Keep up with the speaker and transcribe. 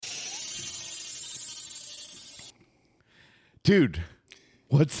Dude,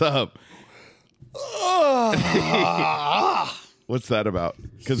 what's up? What's that about?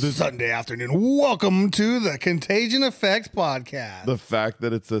 Because it's Sunday afternoon. Welcome to the Contagion Effects podcast. the fact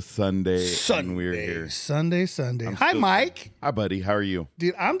that it's a Sunday and we're here. Sunday. Hi, Mike. Hi, buddy. How are you?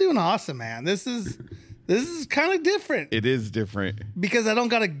 Dude, I'm doing awesome, man. This is kind of different It is different. because I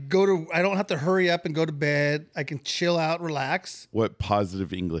don't have to hurry up and go to bed. I can chill out, relax. What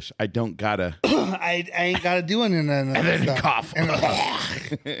positive English? I don't gotta. I ain't got to do anything. And then cough.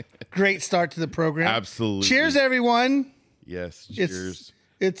 Great start to the program. Absolutely. Cheers, everyone. Yes. Cheers.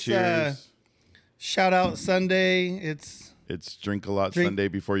 It's Cheers. Shout out Sunday. It's drink a lot drink- Sunday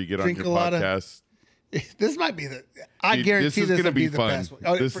before you get on drink your a lot of- podcast. This might be I Dude, guarantee this this is will gonna be be the fun. best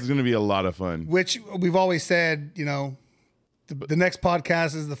one. This is gonna be a lot of fun. Which we've always said, the next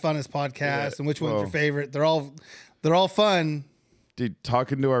podcast is the funnest podcast, Yeah, and which one's well- your favorite? They're all fun. Dude,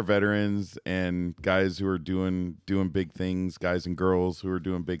 talking to our veterans and guys who are doing big things, guys and girls who are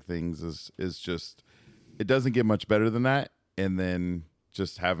doing big things is just, it doesn't get much better than that. And then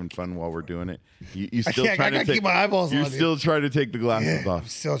just having fun while we're doing it. You still I trying to gotta take keep my eyeballs You're on it. still trying to take the glasses I'm off.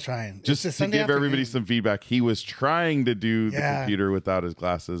 still trying. Just It's a to Sunday give everybody afternoon. some feedback. He was trying to do the Yeah. computer without his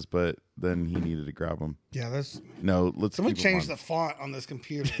glasses, but then he needed to grab them. Yeah, that's No, let's someone keep 'em change on. the font on this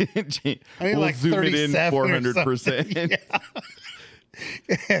computer. I need like zoom it in 37 or 400%.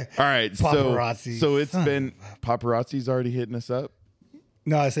 All right, Paparazzi. so it's Son been paparazzi's already hitting us up.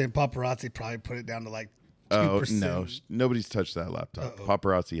 No, I say paparazzi probably put it down to like 2%. Oh no, nobody's touched that laptop.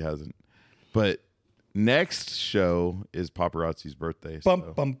 Paparazzi hasn't. But next show is paparazzi's birthday. Bum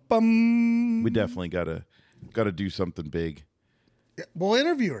So bum bum. we definitely gotta do something big. We'll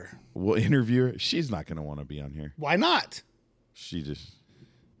interview her. We'll interview her. She's not gonna want to be on here. Why not? She just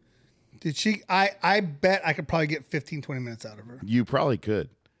Did she? I bet I could probably get 15, 20 minutes out of her. you probably could.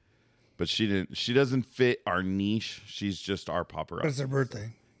 But she didn't. She doesn't fit our niche. She's just our But it's paparazzi. her birthday.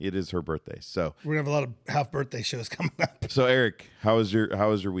 It is her birthday. So We're gonna have a lot of half birthday shows coming up. so Eric, how was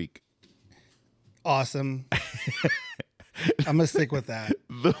your week? Awesome. I'm gonna stick with that.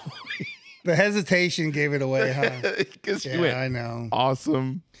 The The hesitation gave it away, huh? because you Yeah, went I know.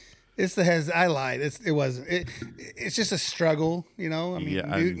 awesome. It's the I lied. It wasn't. It's just a struggle, I mean,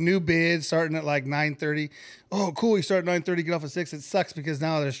 Yeah, new bid starting at like 9:30. Oh, cool. You start at 9:30, get off at 6. It sucks because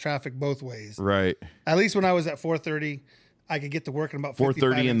now there's traffic both ways. Right. At least when I was at 4:30, I could get to work in about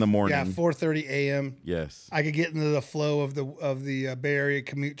 4:30 in the morning. Yeah, 4:30 a.m. Yes. I could get into the flow of the Bay Area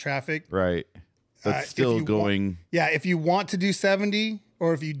commute traffic. Right. That's If still you going. Yeah, if you want to do 70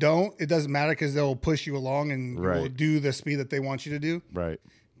 or if you don't, it doesn't matter because they'll push you along and you will Right. do the speed that they want you to do. Right.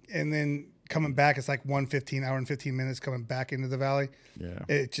 And then coming back, it's like 1:15, hour and 15 minutes coming back into the valley. Yeah.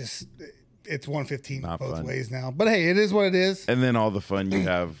 It's 1:15 Not both fun. ways now. But hey, it is what it is. And then all the fun you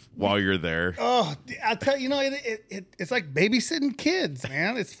have while you're there. Oh, I tell you, it's like babysitting kids,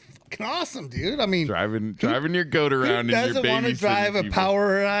 man. It's fucking awesome, dude. I mean, Driving your goat who around in your doesn't want to babysitting drive a people.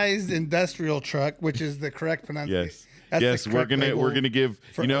 powerized industrial truck, which is the correct pronunciation? Yes. That's the Yes, we're correct label gonna give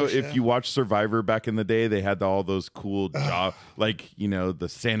for if OSHA. you watch Survivor back in the day, they had all those cool job like the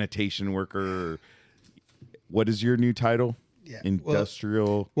sanitation worker. What is your new title? Yeah,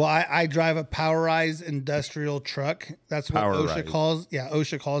 Industrial. Well, I drive a powerized industrial truck. That's what Powerized.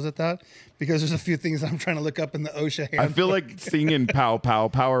 OSHA calls it that, because there's a few things I'm trying to look up in the OSHA handbook. I feel like singing "Pow Pow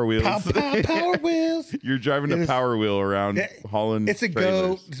Power Wheels." Pow, pow, power wheels. You're driving a is- power wheel around hauling. It's a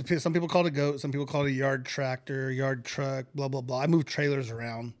trailers. goat. Some people call it a goat. Some people call it a yard tractor, yard truck, blah, blah, blah. I move trailers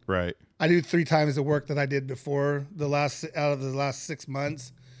around. Right. I do 3 times the work that I did before out of the last 6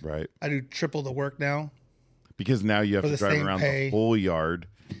 months. Right. I do triple the work now. Because now you have For to the drive same around pay. the whole yard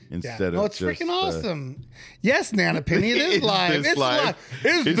Yeah. instead No, of it's just, freaking awesome. Yes, Nana Penny, it is Is live. this It's live?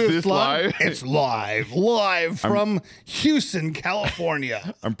 live. Is this live? It's live from Houston,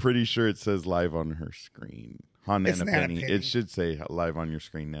 California. I'm pretty sure it says live on her screen. On It's Nana Nana Penny. Penny. It should say live on your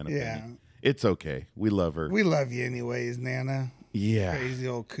screen, Nana Yeah. Penny. It's okay. We love her. We love you anyways, Nana. Yeah. Crazy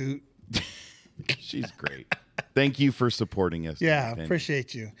old coot. She's great. Thank you for supporting us. Yeah, Nana Penny.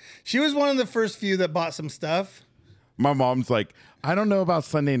 appreciate you. She was one of the first few that bought some stuff. My mom's like, I don't know about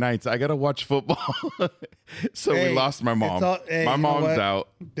Sunday nights. I got to watch football. So Hey, we lost my mom. it's all- hey, my you know mom's what? out.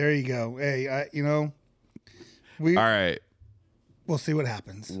 There you go. Hey, All right. we'll see what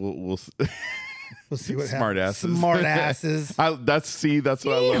happens. We'll We'll see what smart happens. asses. Smart asses. That's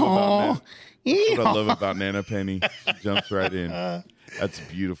what I love about That's what I love about Nana Penny. She jumps right in. That's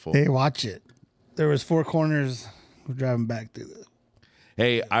beautiful. Hey, watch it. There was 4 corners. We're driving back through the.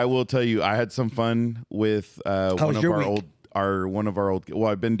 Hey, I will tell you, I had some fun with one of your our week? old.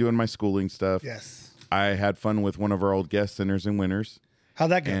 Well, I've been doing my schooling stuff. Yes. I had fun with one of our old guests, Sinners and Winners. How'd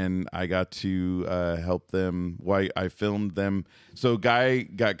that go? And I got to help them. Why I filmed them. So a guy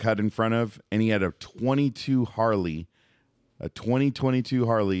got cut in front of, and he had a 2022 Harley,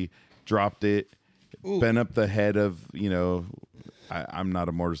 dropped it, bent up the head of, I'm not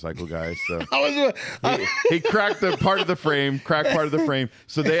a motorcycle guy, so he cracked part of the frame.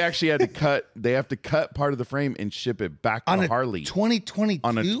 So they actually had to cut part of the frame and ship it back to Harley. 2022?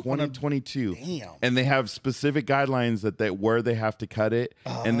 On a 2022. Damn. And they have specific guidelines that where they have to cut it,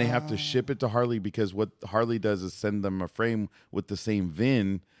 and they have to ship it to Harley, because what Harley does is send them a frame with the same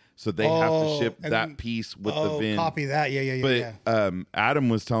VIN. So they have to ship that piece with the VIN. Copy that. Yeah. But Adam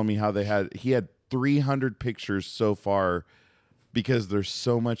was telling me how he had 300 pictures so far, because there's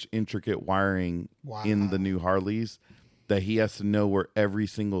so much intricate wiring in the new Harleys that he has to know where every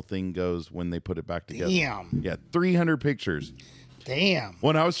single thing goes when they put it back together. Damn. Yeah, 300 pictures. Damn.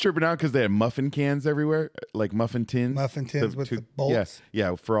 When I was tripping out because they had muffin cans everywhere, like muffin tins. Muffin tins with the bolts.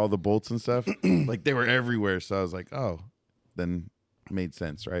 Yeah, for all the bolts and stuff. Like they were everywhere. So I was like, oh, then it made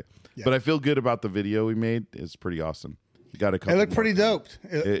sense, right? Yeah. But I feel good about the video we made. It's pretty awesome. We got a couple. It looked pretty dope.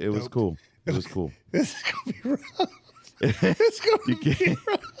 It was cool. It was cool. This is gonna be rough. It's gonna be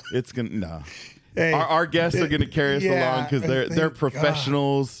rough. It's gonna no. Hey, our guests are gonna carry us along because they're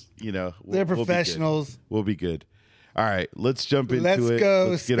professionals. They're professionals. We'll be good. All right, let's jump into it.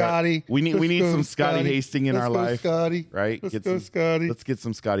 Go, Scotty. We need some Scotty Hastings in our life, Scotty. Right? Let's go, Scotty. Let's get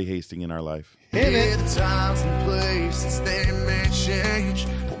some Scotty Hastings in our life. Hit it. The times and places they may change,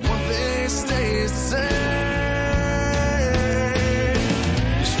 but one thing stays the same.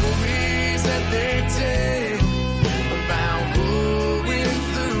 The stories that they tell about going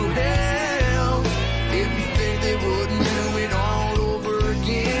through hell. If you think they wouldn't do it all over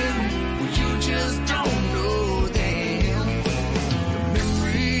again, well, you just don't know them. The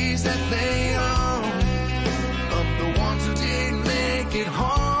memories that they own of the ones who didn't make it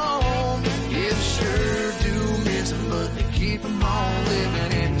home, it sure do miss them, but they keep them all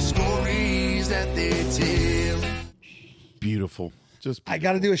living in the stories that they tell. Beautiful. Just beautiful. I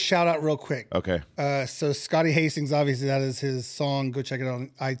got to do a shout out real quick. Okay. So Scotty Hastings, obviously that is his song. Go check it out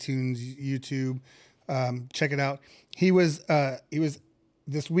on iTunes, YouTube. Check it out. He was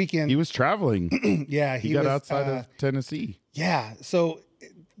this weekend. He was traveling. Yeah, he got outside of Tennessee. Yeah. So,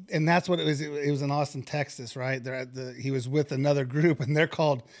 and that's what it was. It was in Austin, Texas, right? He was with another group, and they're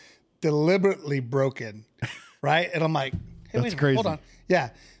called Deliberately Broken, right? And I'm like, hey, that's crazy. Hold on.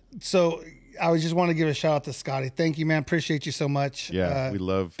 Yeah. So I just want to give a shout out to Scotty. Thank you, man. Appreciate you so much. Yeah, we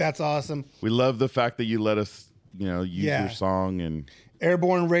love. That's awesome. We love the fact that you let us, use your song and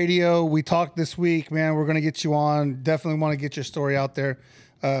Airborne Radio. We talked this week, man. We're going to get you on. Definitely want to get your story out there.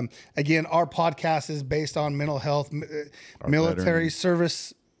 Again, our podcast is based on mental health, military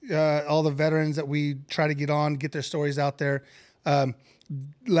service, all the veterans that we try to get on, get their stories out there.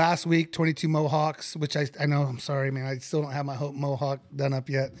 Last week, 22 Mohawks, which I know, I'm sorry, man. I still don't have my Mohawk done up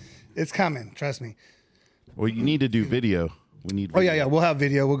yet. It's coming. Trust me. Well, you need to do video. We need video. Oh, yeah. We'll have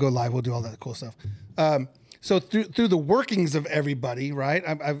video. We'll go live. We'll do all that cool stuff. So through the workings of everybody, right?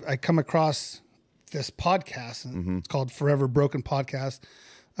 I come across this podcast. And It's called Forever Broken Podcast.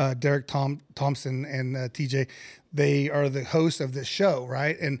 Derek Thompson and TJ, they are the hosts of this show,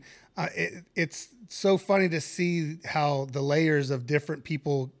 right? And it's so funny to see how the layers of different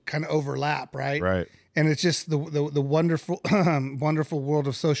people kind of overlap, right? Right. And it's just the wonderful wonderful world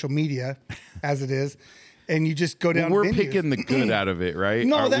of social media, as it is. And you just go down. Well, we're venues. picking the good out of it, right?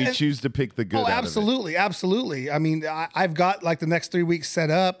 No, we choose to pick the good. Oh, absolutely, absolutely. I mean, I've got like the next 3 weeks set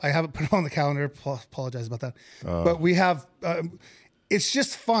up. I haven't put it on the calendar. Apologize about that. But we have. It's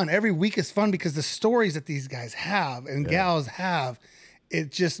just fun. Every week is fun because the stories that these guys have and gals have,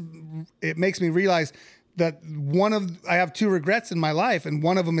 it makes me realize that I have two regrets in my life, and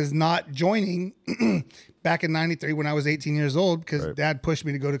one of them is not joining back in '93 when I was 18 years old because Dad pushed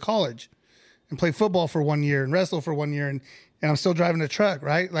me to go to college and play football for 1 year and wrestle for 1 year, and I'm still driving a truck,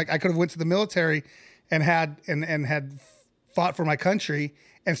 right? Like I could have went to the military and had fought for my country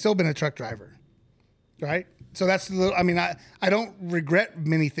and still been a truck driver, right? So that's I don't regret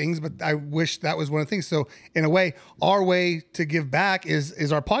many things, but I wish that was one of the things. So in a way, our way to give back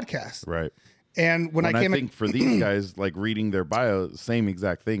is our podcast, right? And when I think for these guys, like reading their bio, same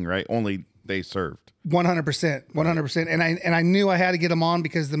exact thing, right? Only they served 100%. And I knew I had to get them on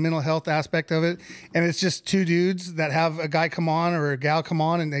because the mental health aspect of it. And it's just two dudes that have a guy come on or a gal come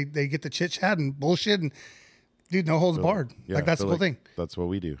on, and they get the chit chat and bullshit and. Dude, no holds barred. Like that's the whole thing. That's what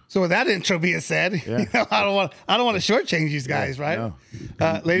we do. So with that intro being said, I don't want to shortchange these guys, right?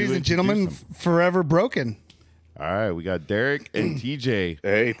 No. Ladies and gentlemen, Forever Broken. All right, we got Derek and TJ.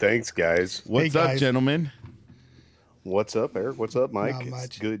 Hey, thanks, guys. What's up, gentlemen? What's up, Eric? What's up, Mike? Not It's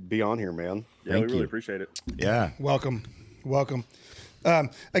much. good to be on here, man. Yeah, Thank we really you. appreciate it. Yeah. Welcome.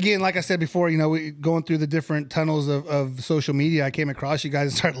 Again, like I said before, we going through the different tunnels of social media. I came across you guys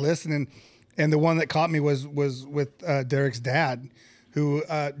and started listening, and the one that caught me was with Derek's dad, who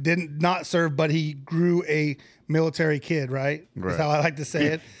didn't not serve, but he grew a military kid. Right, Right. That's how I like to say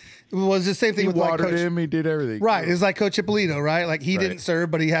it. It was the same thing He with like watered Coach. him. He did everything. Right, it's like Coach Ippolito, right? Like he Right. didn't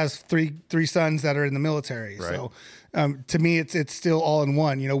serve, but he has three sons that are in the military. Right. So to me, it's still all in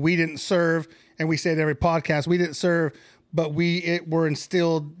one. We didn't serve, and we say it every podcast, we didn't serve, but were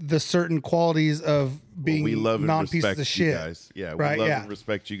instilled the certain qualities of being We love and non-pieces respect of you shit. guys. Yeah, Right, we love yeah. and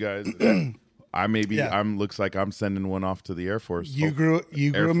respect you guys. Yeah. I'm looks like I'm sending one off to the Air Force. You grew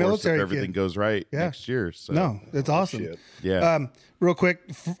Air a Force military if everything kid. goes right Yeah. next year. So No, it's awesome. Shit. yeah. Real quick,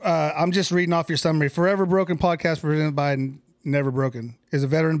 I'm just reading off your summary. Forever Broken podcast presented by Never Broken is a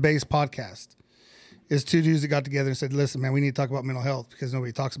veteran-based podcast. It's two dudes that got together and said, "Listen, man, we need to talk about mental health because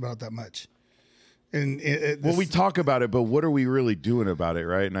nobody talks about it that much." And Well, we talk about it, but what are we really doing about it,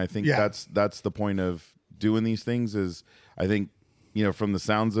 right? And I think Yeah. that's the point of doing these things. Is I think from the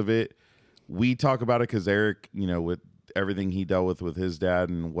sounds of it, we talk about it because Eric, with everything he dealt with his dad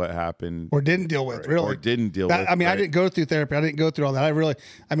and what happened, or didn't deal with really, or didn't deal That- with. I mean, I right? didn't go through therapy. I didn't go through all that.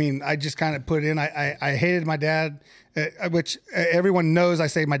 I just kind of put it in. I hated my dad, which everyone knows. I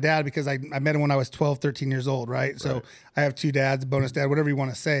say my dad because I met him when I was 12, 13 years old, right? So I have two dads, bonus dad, whatever you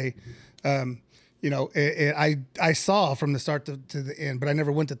want to say. I saw from the start to the end, but I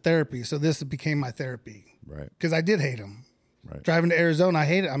never went to therapy. So this became my therapy, Right. because I did hate him. Right. Driving to Arizona, I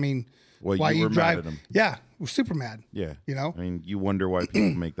hate it. I mean, Well, why you were mad drive? at him. Yeah, we're super mad. Yeah. You know? I mean, you wonder why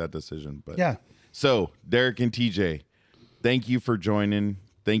people make that decision. But Yeah. So, Derek and TJ, thank you for joining.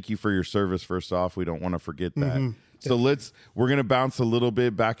 Thank you for your service, first off. We don't want to forget that. Mm-hmm. So we're going to bounce a little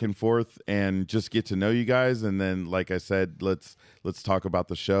bit back and forth and just get to know you guys. And then, like I said, let's talk about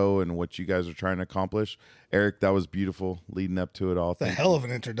the show and what you guys are trying to accomplish. Eric, that was beautiful leading up to it all. The Thank hell of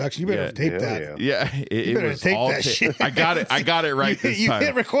an introduction. You better Yeah. tape Hell that. yeah. Yeah, it better was tape all that shit. I got it right this You time.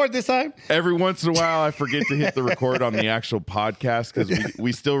 hit record this time? Every once in a while, I forget to hit the record on the actual podcast because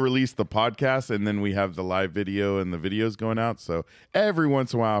we still release the podcast and then we have the live video and the videos going out. So every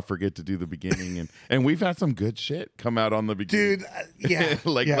once in a while, I forget to do the beginning, and we've had some good shit come out on the beginning. Dude, yeah.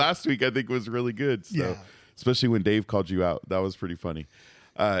 yeah. Last week, I think was really good. So Yeah. especially when Dave called you out, that was pretty funny.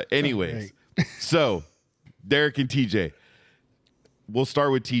 Anyways, great. so Derek and TJ, we'll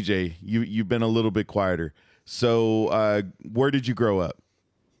start with TJ. You've been a little bit quieter. So where did you grow up?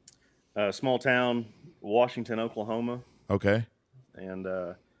 Small town, Washington, Oklahoma, Okay. and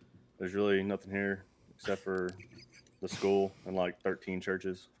there's really nothing here except for the school and like 13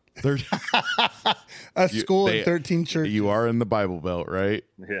 churches. Third, A school they- and 13 churches. you are in the Bible Belt, right?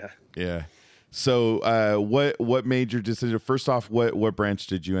 Yeah. Yeah. So what made your decision? First off, what branch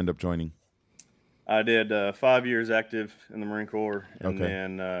did you end up joining? I did 5 years active in the Marine Corps, and Okay.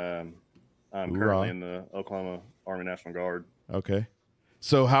 then I'm Hoorah. currently in the Oklahoma Army National Guard. Okay.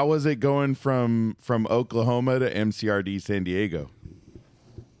 So how was it going from Oklahoma to MCRD San Diego?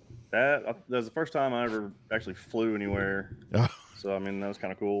 That was the first time I ever actually flew anywhere. So, I mean, that was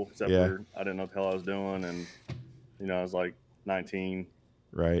kind of cool, except Yeah. for I didn't know what the hell I was doing. And, I was like 19.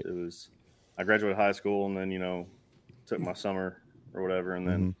 Right. I graduated high school and then, took my summer or whatever, and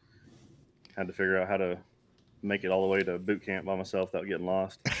then had to figure out how to make it all the way to boot camp by myself without getting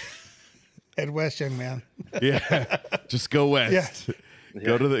lost. Head west, young man. Yeah. Just go west. Yeah.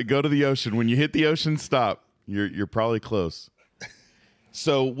 Go to the ocean. When you hit the ocean, stop. You're probably close.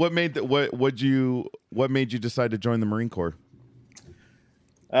 So what made what made you decide to join the Marine Corps?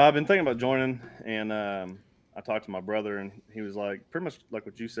 I've been thinking about joining, and I talked to my brother, and he was like, pretty much like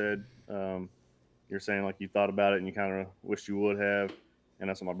what you said. You're saying like you thought about it and you kind of wished you would have, and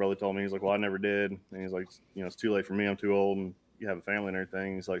that's what my brother told me. He's like, well, I never did, and he's like, it's too late for me. I'm too old, and you have a family and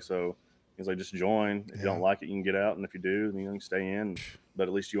everything. He's like, just join. If you don't like it, you can get out, and if you do, then you can stay in. But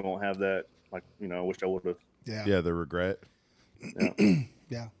at least you won't have that like I wish I would have. Yeah. Yeah, the regret. Yeah.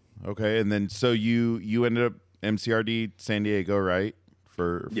 Yeah. Okay, and then so you ended up MCRD San Diego, right?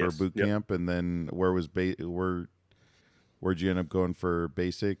 For Yes, boot yep. camp, and then where'd you end up going for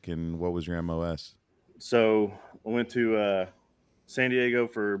basic, and what was your MOS? So I went to San Diego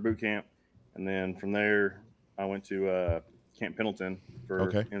for boot camp, and then from there I went to Camp Pendleton for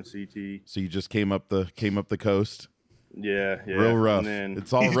Okay. MCT. So you just came up the coast, Yeah. real rough. And then,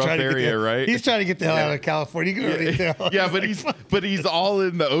 It's all rough trying to get area, the- right? He's trying to get the hell out of California. You can already tell. Yeah, but he's all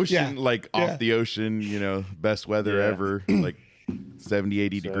in the ocean, Yeah, like yeah. off the ocean. Best weather Yeah. ever, like 70,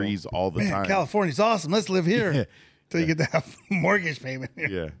 80 degrees all the Man, time. California's awesome. Let's live here Yeah. till you get that mortgage payment. Yeah,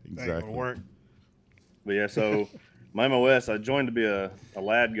 That ain't gonna exactly. work. but yeah, so my MOS, I joined to be a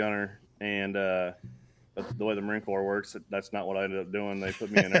lad gunner, and but the way the Marine Corps works, that's not what I ended up doing. They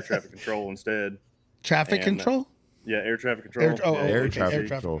put me in air traffic control instead. Traffic And, control? Yeah, air traffic control. Air- oh, Yeah, oh, Air okay, traffic air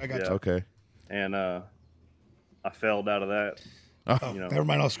traffic. control. I got you. Okay. And I failed out of that. Oh, You know, never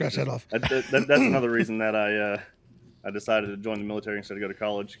mind. I'll scratch that off. That's another reason that I decided to join the military instead of go to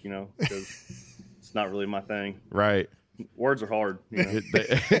college. You know, because it's not really my thing. Right. Words are hard. You know?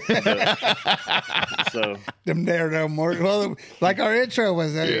 So Them there no more. Well, like our intro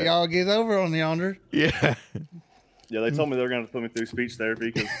was, y'all get over on yonder. Yeah. yeah, they told me they were going to put me through speech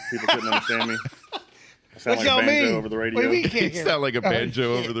therapy because people couldn't understand me. I sound What like y'all a banjo mean? over the radio. What do you mean you You can't hear? sound like a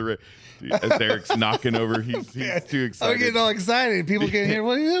banjo over the as Eric's knocking over. He's too I'm excited. getting all excited. People can't hear.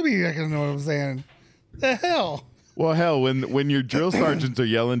 What do you mean? I can know what I'm saying. The hell? Well, hell, when your drill sergeants are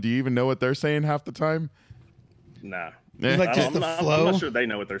yelling, do you even know what they're saying half the time? Nah. Eh, Like I just don't- the I'm flow. not sure they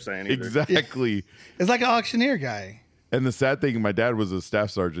know what they're saying either. exactly. It's like an auctioneer guy. And the sad thing, my dad was a staff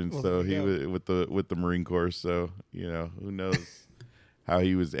sergeant, Well, so there he you was with the Marine Corps. So who knows how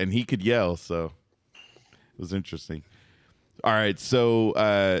he was, and he could yell. So it was interesting. All right,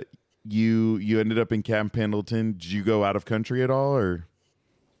 so you ended up in Camp Pendleton. Did you go out of country at all, or?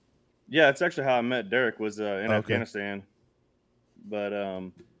 Yeah, it's actually how I met Derek was in Okay. Afghanistan. But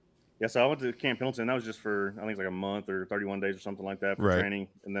yeah, so I went to Camp Pendleton. That was just for I think it's like a month or 31 days or something like that for Right. training,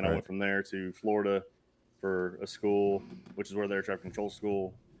 and then I Right. went from there to Florida for a school, which is where the air traffic control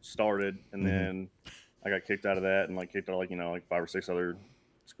school started, and then I got kicked out of that and like kicked out like 5 or 6 other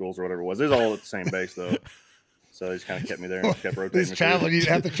schools or whatever it was. It was all at the same base though, so they just kind of kept me there and just kept rotating. This me through. travel, you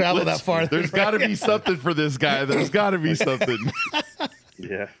have to travel that far. There's got to be something for this guy. There's got to be something.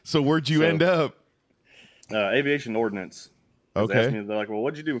 Yeah, So where'd you So- end up? aviation ordnance. 'Cause They asked Okay. me, they're like, "Well,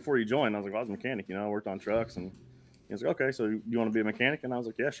 what'd you do before you joined?" I was like, well, "I was a mechanic. I worked on trucks." And he was like, "Okay, so you want to be a mechanic?" And I was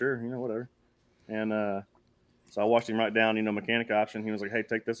like, "Yeah, sure. Whatever." And so I watched him write down, mechanic option. He was like, "Hey,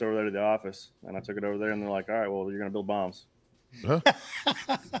 take this over there to the office." And I took it over there, and they're like, "All right, well, you're gonna build bombs." Huh?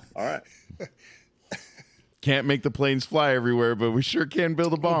 All right. Can't make the planes fly everywhere, but we sure can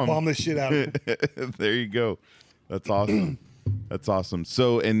build a bomb. Bomb the shit out of it. There you go. That's awesome. That's awesome.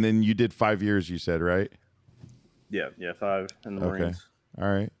 So, and then you did 5 years, you said, right? Yeah, 5 in the Okay. Marines. All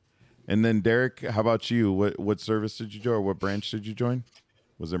right. And then Derek, how about you? What service did you join? Or what branch did you join?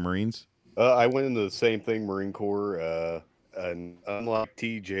 Was it Marines? I went into the same thing, Marine Corps. And unlike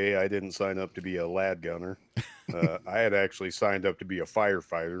TJ, I didn't sign up to be a lad gunner. I had actually signed up to be a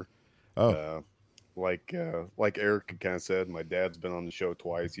firefighter. Oh, Like Eric kind of said, my dad's been on the show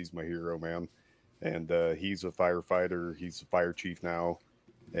twice. He's my hero, man. And he's a firefighter. He's a fire chief now.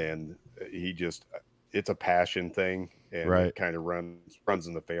 And it's a passion thing. And Right. it kind of runs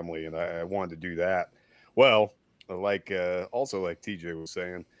in the family. And I wanted to do that. Well, also like TJ was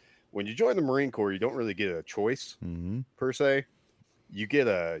saying, when you join the Marine Corps, you don't really get a choice per se. You get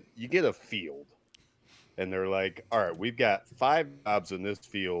a field. And they're like, all right, we've got 5 jobs in this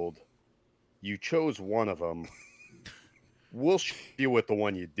field. You chose one of them. We'll shoot you with the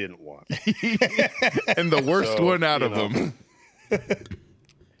one you didn't want. and the worst So, one out you of know. them.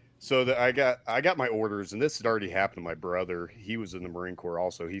 So I got my orders, and this had already happened to my brother. He was in the Marine Corps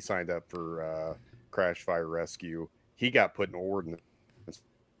also. He signed up for crash fire rescue. He got put in ordnance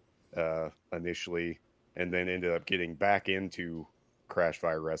initially, and then ended up getting back into crash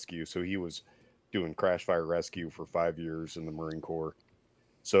fire rescue. So he was doing crash fire rescue for 5 years in the Marine Corps.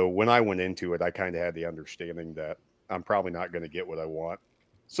 So when I went into it, I kind of had the understanding that I'm probably not going to get what I want.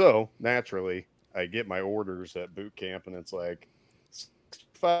 So naturally, I get my orders at boot camp, and it's like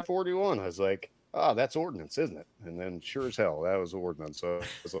 541. I was like, oh, that's ordnance, isn't it? And then sure as hell, that was ordnance. So I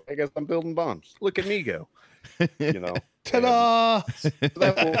was like, I guess I'm building bombs. Look at me go. Ta-da!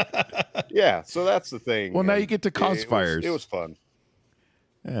 Yeah, so that's the thing. Well, now And you get to cause fires. It was fun.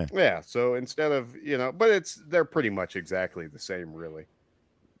 Yeah. Yeah, so instead of, but they're pretty much exactly the same, really.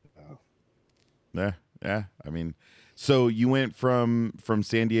 Yeah. I mean, so you went from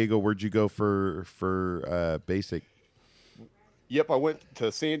San Diego. Where'd you go for basic? Yep, I went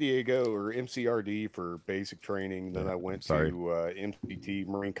to San Diego or MCRD for basic training. Then I went to MCT,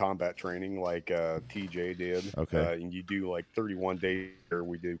 Marine Combat Training, like TJ did. Okay. And you do like 31 days where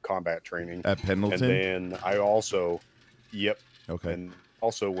we do combat training. At Pendleton? And then I also, Okay. and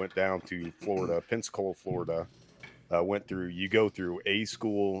also went down to Florida, Pensacola, Florida. You go through A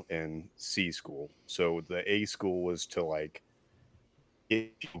school and C school. So the A school was to like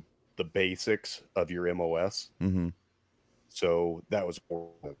get you the basics of your MOS. Mm-hmm. So that was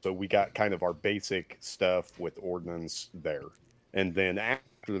ordnance. So we got kind of our basic stuff with ordnance there. And then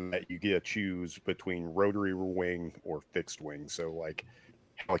after that, you get to choose between rotary wing or fixed wing. So like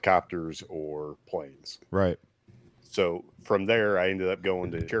helicopters or planes. Right. So from there, I ended up going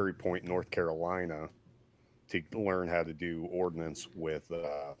to Cherry Point, North Carolina, to learn how to do ordnance with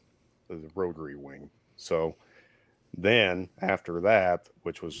the rotary wing. So then after that,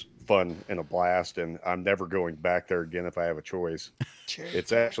 which was fun and a blast, and I'm never going back there again if I have a choice.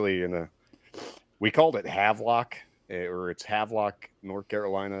 It's actually we called it Havelock, or it's Havelock, North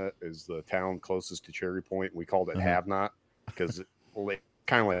Carolina is the town closest to Cherry Point. We called it Have Not because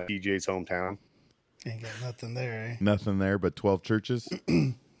kind of like DJ's hometown. Ain't got nothing there, eh? Nothing there but 12 churches.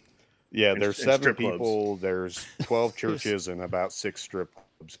 Yeah, And there's and 7 strip clubs. people, there's 12 churches and about 6 strip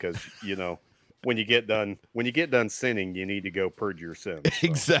clubs because, when you get done sinning, you need to go purge your sins. So.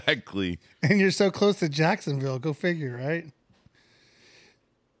 Exactly. And you're so close to Jacksonville. Go figure, right?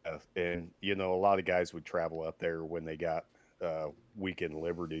 And, a lot of guys would travel up there when they got weekend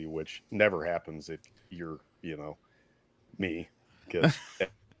liberty, which never happens if you're, me, because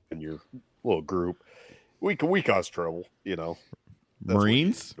in your little group, we cause trouble, That's what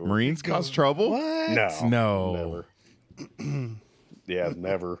Marines? you do. Marines cause trouble? What? No. Never. Yeah,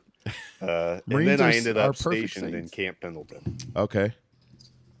 never. And Marines then I are- ended are up perfect stationed in saints. Camp Pendleton. Okay.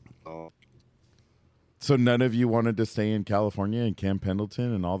 Oh. So none of you wanted to stay in California and Camp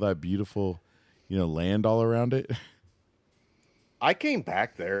Pendleton and all that beautiful, land all around it? I came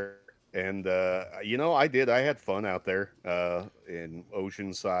back there, and I did. I had fun out there in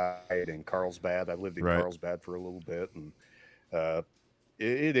Oceanside and Carlsbad. I lived in Right. Carlsbad for a little bit, and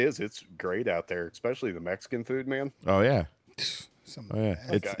it's great out there, especially the Mexican food, man. Oh yeah. Some Oh yeah.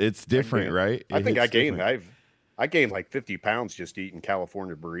 bad- It's different, gained- right? I It think I hits gained. different. I gained like 50 pounds just eating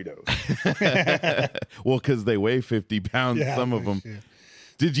California burritos. Well, because they weigh 50 pounds, Yeah, some of no them. shit.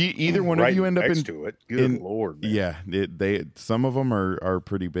 Did you either one right of you end up next in? to it. Good in- Lord, man. Yeah, they some of them are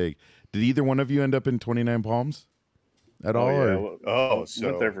pretty big. Did either one of you end up in 29 Palms at all? yeah, or- Oh, so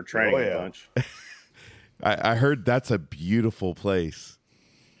went there for training yeah. a bunch. I heard that's a beautiful place.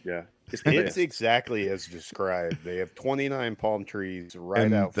 Yeah, It's exactly as described. They have 29 palm trees right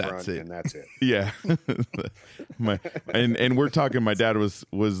And out that's front, it. and that's it. Yeah, and we're talking. My dad was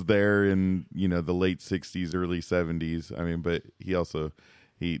there in the late 60s, early 70s. I mean, but he also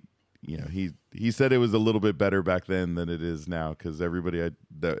he said it was a little bit better back then than it is now because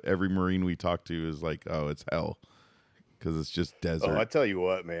every Marine we talk to is like, oh, it's hell because it's just desert. Oh, I tell you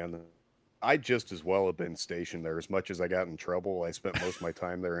what, man. I just as well have been stationed there. As much as I got in trouble, I spent most of my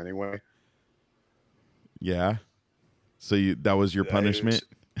time there anyway. Yeah. So that was your Yeah, punishment?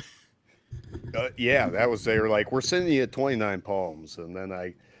 Yeah, that was. They were like, "We're sending you 29 Palms," and then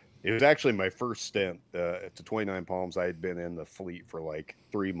it was actually my first stint to 29 Palms. I had been in the fleet for like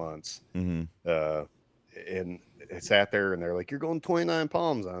 3 months, Mm-hmm. and I sat there, and they're like, "You're going 29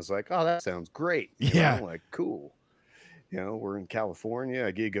 Palms," and I was like, "Oh, that sounds great." Yeah. I'm like, cool. We're in California.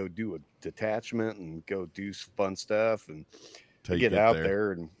 I get to go do a detachment and go do fun stuff and get out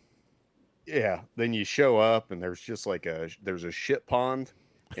there. And yeah, then you show up and there's just like there's a shit pond,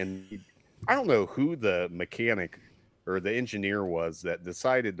 and I don't know who the mechanic or the engineer was that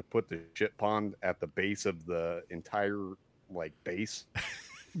decided to put the shit pond at the base of the entire base.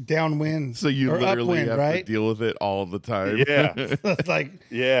 downwind. So you or literally upwind, have right? to deal with it all the time. Yeah. It's like,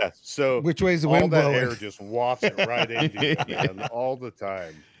 Yeah. So which way's the all wind that blowing? air just wafts it right into you, man, all the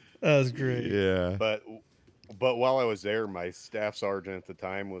time. That was great. Yeah. But while I was there, my staff sergeant at the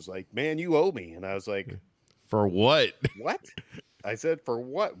time was like, "Man, you owe me," and I was like, For what? "What?" I said, "For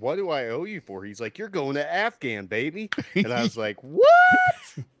what? What do I owe you for?" He's like, "You're going to Afghan, baby," and I was like, "What?"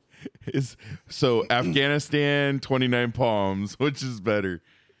 So Afghanistan, 29 Palms, which is better?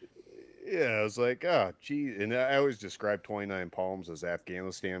 Yeah, I was like, "Oh, gee," and I always describe 29 Palms as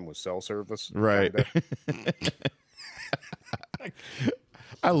Afghanistan with cell service, Right. kinda.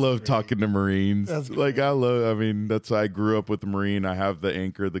 I love talking to Marines. That's I mean, that's why I grew up with the Marine. I have the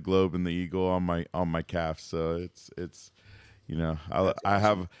anchor, the globe, and the eagle on my calf. So it's I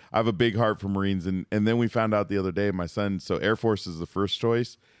have a big heart for Marines, and then we found out the other day, my son, so Air Force is the first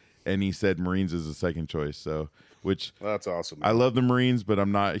choice, and he said Marines is the second choice. So which That's awesome. I love the Marines, but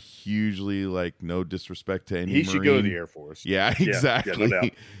I'm not hugely no disrespect to any He Marine. should go to the Air Force. Yeah, yeah, exactly. no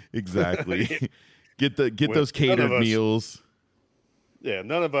doubt. Exactly. Get Well, those none of catered us- meals. Yeah,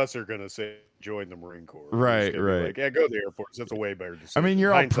 none of us are going to say join the Marine Corps. We're Right, just gonna be right. Like, yeah, go to the Air Force. That's a way better decision. I mean,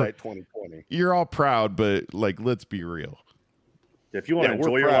 you're all hindsight 2020. You're all proud, but let's be real. If you want Yeah, to we're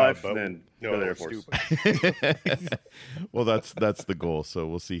enjoy your proud, life, but- then No, Go to the Air it's Force. stupid. Well, that's the goal. So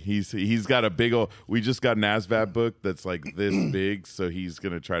we'll see. He's got a big old. We just got an ASVAB book that's like this big, so he's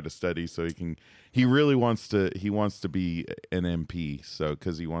gonna try to study so he can. He really wants to. He wants to be an MP, so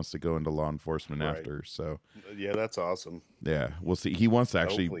because he wants to go into law enforcement Right. after. So Yeah, that's awesome. yeah, we'll see. He wants to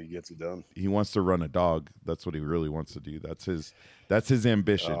actually. Hopefully, he gets it done. He wants to run a dog. That's what he really wants to do. That's his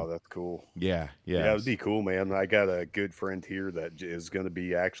ambition. Oh, that's cool. Yeah. Yeah, it'd be cool, man. I got a good friend here that is going to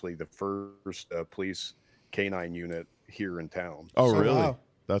be actually the first police canine unit here in town. Oh, So, really? wow.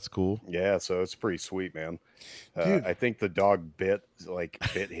 That's cool. Yeah, so it's pretty sweet, man. Dude. I think the dog bit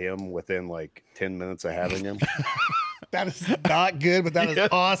him within like 10 minutes of having him. That is not good, but that is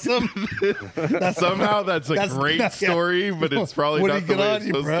awesome. That's, Somehow that's a great yeah. story, but it's probably What not did the get way on it's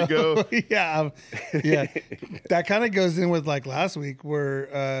you, supposed bro? to go. Yeah. That kind of goes in with like last week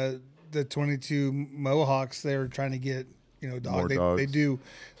where the 22 Mohawks, they were trying to get, More dogs. dogs.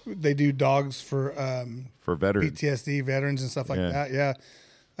 They do dogs for For veterans. PTSD veterans and stuff like Yeah. that. Yeah.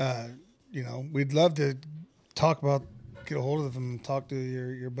 We'd love to get a hold of them and talk to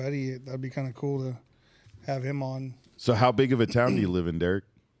your buddy. That'd be kind of cool to have him on. So how big of a town do you live in, Derek?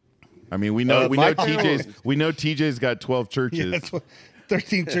 I mean, we know my TJ's got 12 Yeah, churches. that's what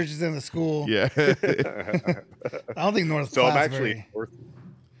 13 churches in the school. Yeah. I don't think North So I'm Platte's actually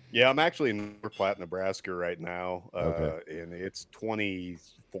I'm actually in North Platte, Nebraska right now. Okay. And it's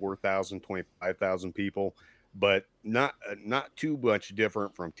 25,000 people, but not too much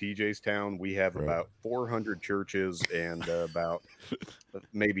different from TJ's town. We have Right. about 400 churches and about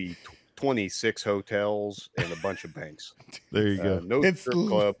maybe 26 hotels and a bunch of banks. There you go. No It's strip l-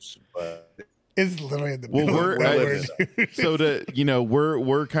 clubs, but It's literally in the Well, middle we're of nowhere, dude. so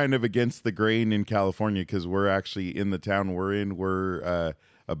we're kind of against the grain in California because we're actually in the town we're in. We're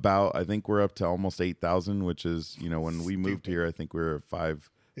I think we're up to almost 8,000, which is when we moved here, I think we were at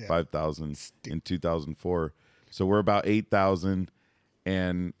 5,000 in 2004. So we're about 8,000,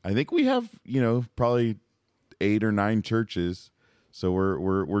 and I think we have probably 8 or 9 churches. So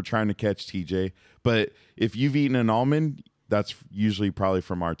we're trying to catch TJ. But if you've eaten an almond, that's usually probably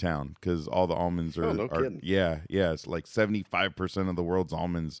from our town because all the almonds are, Oh, no kidding. yeah. It's like 75% of the world's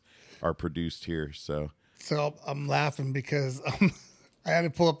almonds are produced here. So So I'm laughing because I had to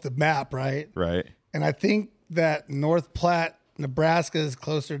pull up the map, right? right. And I think that North Platte, Nebraska is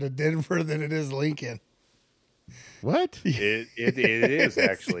closer to Denver than it is Lincoln. What? it is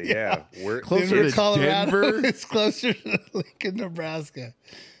actually, yeah. We're Closer Denver, to Colorado Denver? is closer to Lincoln, Nebraska.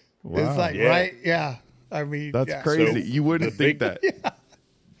 Wow. It's like, Yeah. right? Yeah. I mean, That's yeah. crazy. So You wouldn't the think big- that.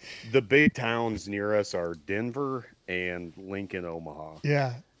 the big towns near us are Denver and Lincoln, Omaha.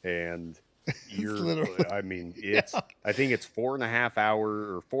 Yeah. And you're literally- I mean, I think it's 4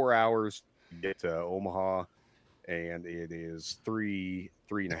 hours to get to Omaha, and it is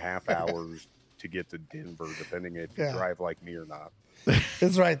 3.5 hours to get to Denver, depending if you Yeah. drive like me or not.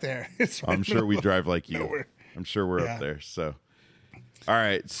 It's right there. It's right I'm sure we drive like you. Nowhere. I'm sure we're Yeah. up there. So, all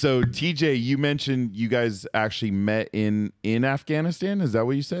right. So, TJ, you mentioned you guys actually met in Afghanistan. Is that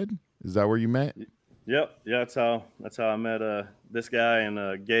what you said? Is that where you met? Yep. Yeah, that's how I met this guy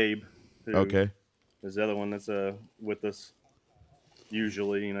and Gabe, who Okay. is the other one that's with us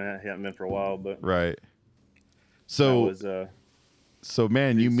usually. He hasn't been for a while, but Right. that So, was so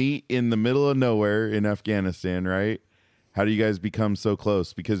man, you meet in the middle of nowhere in Afghanistan, right? How do you guys become so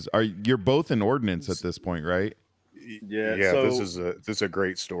close? Because you're both in ordnance at this point, right? yeah. Yeah, so, this is a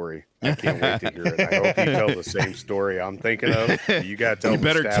great story. I can't wait to hear it. I hope you tell the same story I'm thinking of. You got to tell. You the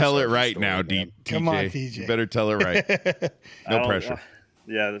better staff tell it sergeant right story, now, man. TJ. Come on, TJ. You better tell it right. I No don't- pressure.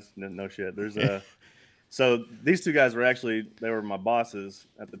 Yeah, that's no shit. There's so these two guys they were my bosses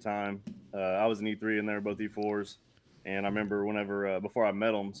at the time. I was an E3 and they were both E4s. And I remember whenever before I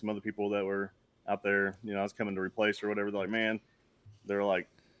met them, some other people that were out there, I was coming to replace or whatever. They're like, man, they're like,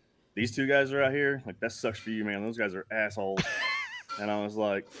 these two guys are out here. Like, that sucks for you, man. Those guys are assholes. And I was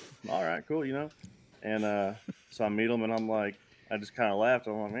like, all right, cool, And so I meet them and I'm like, I just kind of laughed.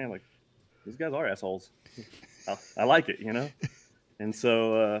 I'm like, man, like these guys are assholes. I like it, And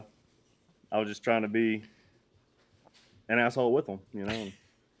so I was just trying to be an asshole with them, And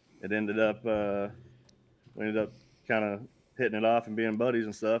it ended up, we ended up kind of hitting it off and being buddies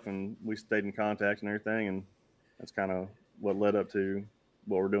and stuff, and we stayed in contact and everything, and that's kind of what led up to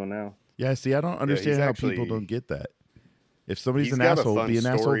what we're doing now. Yeah, see, I don't understand how people actually- don't get that. If somebody's He's an got a asshole, fun be an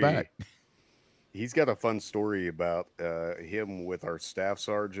asshole story. back. He's got a fun story about him with our staff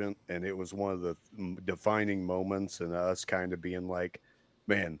sergeant, and it was one of the defining moments, and us kind of being like,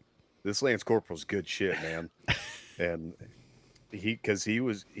 "Man, this Lance Corporal's good shit, man." And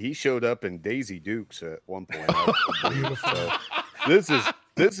he showed up in Daisy Dukes at one point. I believe. So this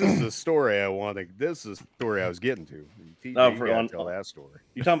This is the story I wanted. This is the story I was getting to. TJ, Oh, you for- gotta on- tell that story.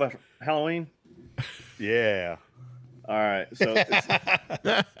 You talking about Halloween? Yeah. All right. So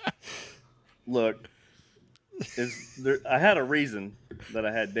look, I had a reason that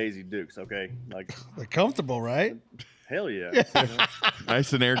I had Daisy Dukes. Okay, like They're comfortable, right? hell yeah. You know?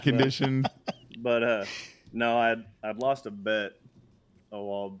 Nice and air conditioned. But no, I'd lost a bet like a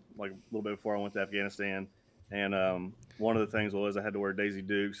little bit before I went to Afghanistan, and one of the things was I had to wear Daisy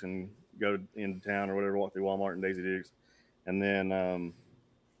Dukes and go into town or whatever, walk through Walmart in Daisy Dukes, and then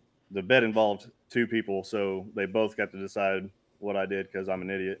the bet involved two people, so they both got to decide what I did because I'm an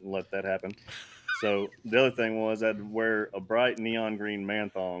idiot and let that happen. So the other thing was I had to wear a bright neon green man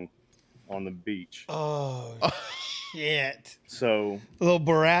thong on the beach. Oh, shit. So A little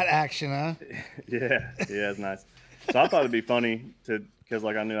Borat action, huh? yeah, it's nice. So I thought it'd be funny because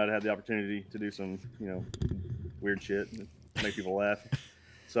like I knew I'd have the opportunity to do some weird shit and make people laugh.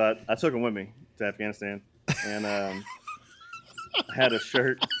 So I took them with me to Afghanistan, and I had a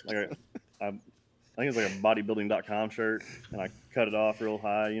shirt like I think it was like a bodybuilding.com shirt, and I cut it off real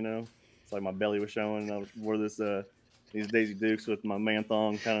high. It's like my belly was showing, and I wore these Daisy Dukes with my man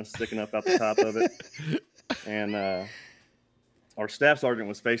thong kind of sticking up out the top of it, and our staff sergeant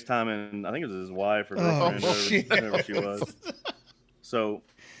was FaceTiming, I think it was his wife or girlfriend, shit. whoever she was. So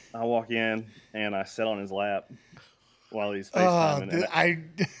I walk in and I sit on his lap while he's FaceTiming.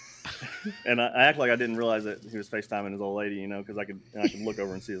 And I act like I didn't realize that he was FaceTiming his old lady, because I could look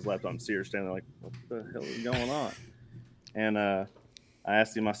over and see his laptop and see her standing there like, what the hell is going on? And I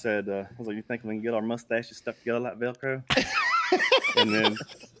asked him, I said, I was like, you think we can get our mustaches stuck together like Velcro? And then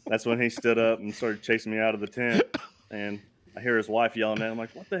that's when he stood up and started chasing me out of the tent. And I hear his wife yelling at him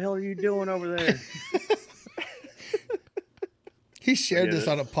like, what the hell are you doing over there? He shared this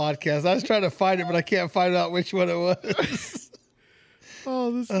on a podcast. I was trying to find it, but I can't find out which one it was.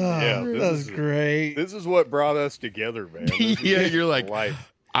 Oh, this. Yeah, that this was is- great. This is what brought us together, man. This is Yeah, you're like,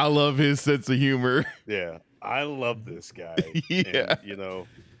 life. I love his sense of humor. Yeah, I love this guy. Yeah. And,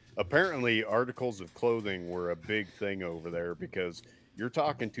 apparently articles of clothing were a big thing over there because you're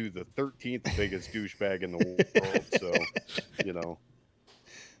talking to the 13th biggest douchebag in the world. So,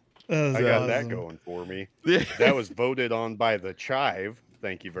 That was I got that awesome. going for me. The That was voted on by the Chive.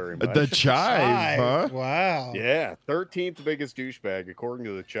 Thank you very much. chive, huh? Wow. Yeah, 13th biggest douchebag according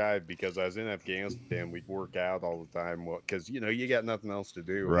to the Chive because I was in Afghanistan. We'd work out all the time because, you got nothing else to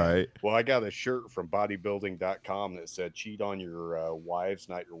do. Right. Well, I got a shirt from bodybuilding.com that said cheat on your wives,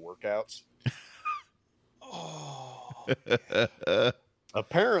 not your workouts.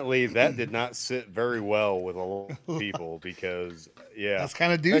 Apparently, that did not sit very well with a lot of people because, That's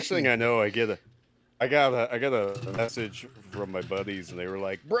kind of douchey. next thing I know, I got a message from my buddies, and they were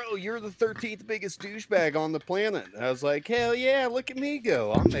like, "Bro, you're the 13th biggest douchebag on the planet." And I was like, "Hell yeah, look at me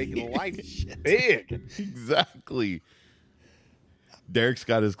go! I'm making life big." Exactly. Derek's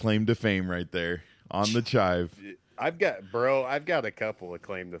got his claim to fame right there on the chive. I've got a couple of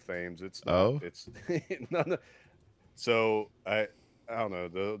claim to fames. It's not, Oh? it's none of, so I don't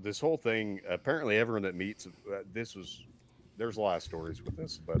know this whole thing. Apparently, everyone that meets there's a lot of stories with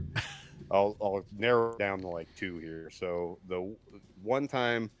this, but I'll narrow it down to like two here. So the one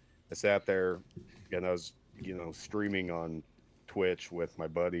time I sat there and I was streaming on Twitch with my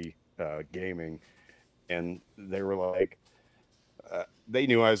buddy gaming, and they were like. They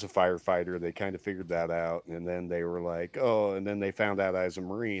knew I was a firefighter. They kind of figured that out. And then they were like, oh, and then they found out I was a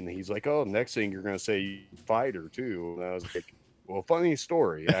Marine. He's like, oh, next thing you're going to say you fighter too. And I was like, well, funny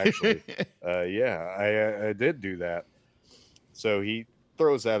story, actually. Yeah, I did do that. So he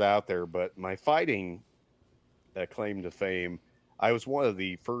throws that out there. But my fighting claim to fame, I was one of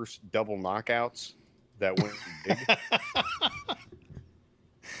the first double knockouts that went big.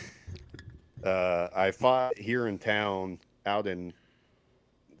 I fought here in town out in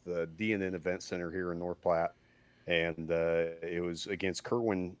the DNN Event Center here in North Platte, and it was against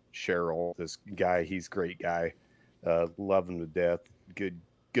Kerwin Sherrill. This guy, he's a great guy, love him to death,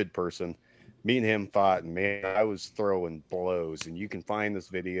 good person. Me and him fought, and man, I was throwing blows. And you can find this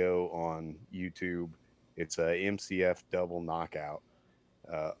video on YouTube. It's a MCF double knockout.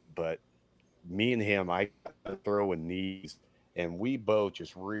 But me and him, I got throwing knees, and we both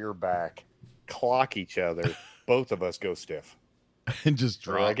just rear back, clock each other. Both of us go stiff. And just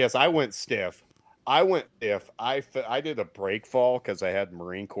Or I drop. guess I went stiff. I did a break fall because I had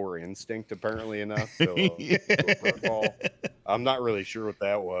Marine Corps instinct, apparently enough. To, break fall. I'm not really sure what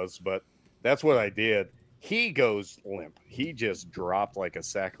that was, but that's what I did. He goes limp. He just dropped like a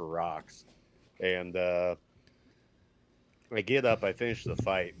sack of rocks. And I get up. I finish the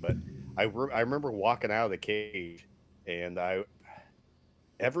fight, but I remember walking out of the cage, and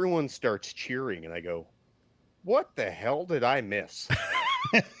everyone starts cheering, and I go, what the hell did I miss?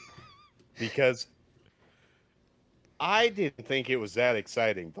 Because I didn't think it was that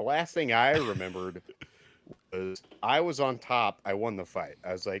exciting. The last thing I remembered was I was on top. I won the fight.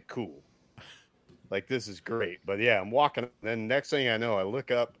 I was like, cool. Like, this is great. But yeah, I'm walking. And then next thing I know, I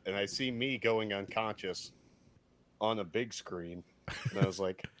look up and I see me going unconscious on a big screen. And I was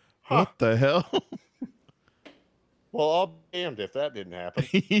like, huh. What the hell? Well, I'll be damned if that didn't happen.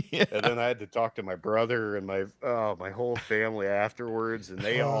 Yeah. And then I had to talk to my brother and my whole family afterwards, and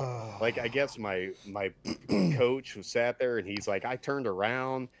they all like. I guess my coach was sat there, and he's like, I turned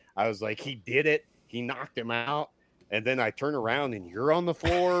around. I was like, he did it. He knocked him out, and then I turn around, and you're on the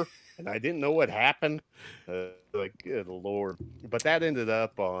floor, and I didn't know what happened. Like, good Lord! But that ended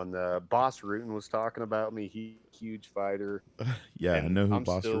up on Boss Rutan was talking about me. He huge fighter. Yeah, and I know who I'm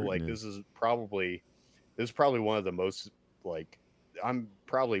Boss still Rutan like, is. this is probably one of the most, like, I'm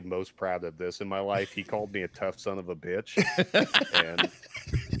probably most proud of this in my life. He called me a tough son of a bitch. And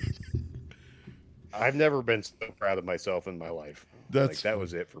I've never been so proud of myself in my life. That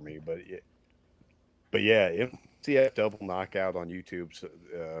was it for me. But yeah, MCF double knockout on YouTube. So,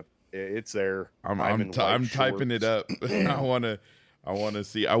 it's there. I'm typing it up. I want to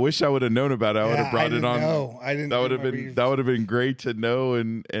see. I wish I would have known about it. I would have brought it on. No, I didn't. That would have been great to know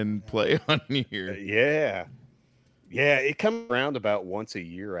and play on here. Yeah. Yeah, it comes around about once a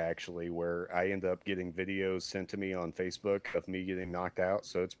year, actually, where I end up getting videos sent to me on Facebook of me getting knocked out.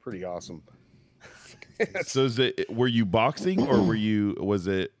 So it's pretty awesome. So were you boxing or was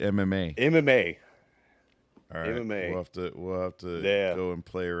it MMA? MMA. All right, MMA. We'll have to Yeah. go and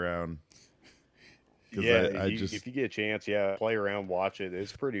play around. Yeah, if you get a chance, play around, watch it.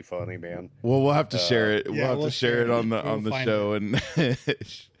 It's pretty funny, man. Well, we'll have to share it. yeah, We'll have to share it on the find show and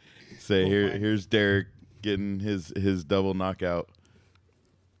say here's Derek getting his double knockout.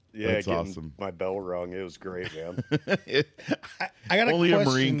 Yeah, that's getting awesome. My bell rung. It was great, man. I got Only a a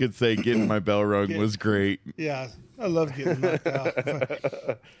question. Marine could say getting my bell rung was great. Yeah, I love getting knocked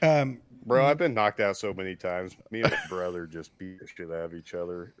out. Bro, I've been knocked out so many times. Me and my brother just beat the shit out of each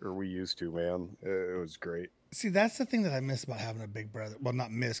other, or we used to, man. It was great. See, that's the thing that I miss about having a big brother. Well,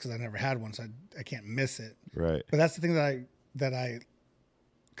 not miss because I never had one, so I can't miss it. Right. But that's the thing that I,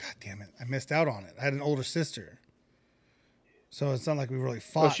 God damn it, I missed out on it. I had an older sister, so it's not like we really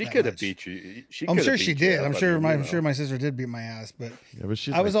fought. Well, she that could have much. beat you. I'm sure she did. I'm sure my my sister did beat my ass, but Yeah, but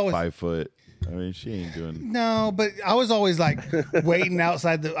she's I was always 5 foot. I mean, she ain't doing. no. But I was always like waiting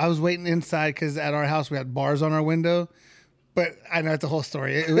outside. I was waiting inside because at our house we had bars on our window. But I know it's the whole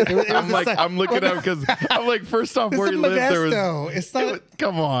story. It was I'm like, I'm looking up because I'm like, first off, where it's he in lived, there was. Modesto. It's not.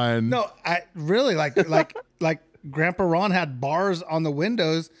 Come on. No, I really like Grandpa Ron had bars on the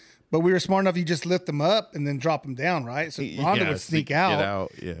windows, but we were smart enough. You just lift them up and then drop them down, right? So Rhonda would sneak get out.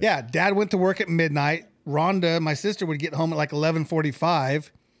 out. Yeah. Yeah, Dad went to work at midnight. Rhonda, my sister, would get home at like 11:45,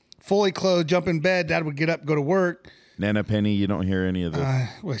 fully clothed, jump in bed. Dad would get up, go to work. Nana Penny, you don't hear any of this.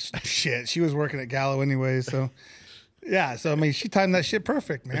 Well, shit, she was working at Gallo anyway, so. Yeah, so I mean, she timed that shit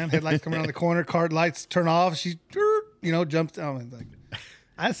perfect, man. Headlights come around the corner, card lights turn off. She, jumps down. Like,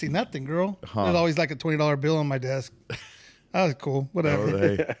 I see nothing, girl. There's always like a $20 bill on my desk. That was cool. Whatever. Oh,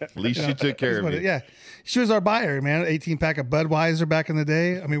 hey, at least she took care of it. Yeah, she was our buyer, man. 18-pack of Budweiser back in the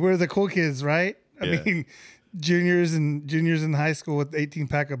day. I mean, we're the cool kids, right? I Yeah. mean, juniors in high school with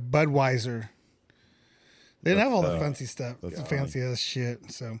 18-pack of Budweiser. They didn't have all the fancy stuff, fancy ass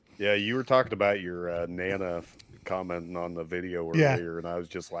shit. So Yeah, you were talking about your Nana commenting on the video Yeah. earlier, and I was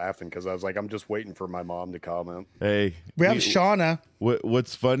just laughing because I was like, I'm just waiting for my mom to comment. Hey, we have Shauna.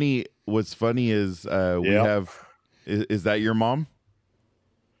 What's funny is we Yep. have. Is that your mom?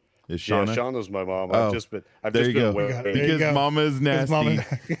 Is Shauna? Yeah, Shauna's my mom. Oh, I've just been there you go. waiting. There you Because go. Mama is His nasty.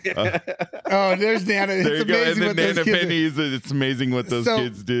 mama- Oh, there's Nana. It's There you go. And amazing then what those Nana kids do. Penny's. It's amazing what those So-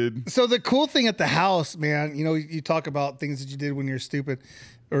 kids did. So the cool thing at the house, man, you talk about things that you did when you're stupid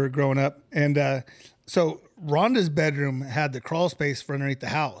or growing up. And so Rhonda's bedroom had the crawl space for underneath the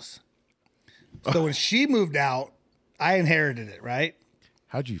house. So when she moved out, I inherited it, right?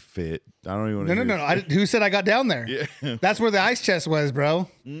 How'd you fit? I don't even want No. Who said I got down there? Yeah. That's where the ice chest was, bro.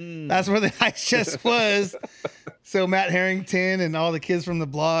 That's where the ice chest was. So Matt Harrington and all the kids from the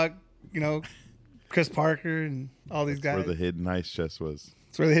blog, Chris Parker and all these guys. Where the hidden ice chest was.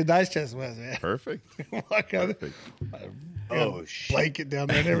 That's where the hidden ice chest was, man. Perfect. Walk out, Perfect. Oh, shit. blanket down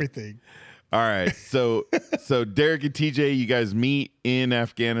there and everything. All right. So Derek and TJ, you guys meet in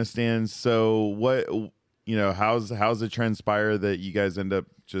Afghanistan. So what, how's it transpire that you guys end up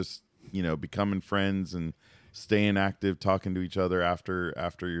just, becoming friends and staying active, talking to each other after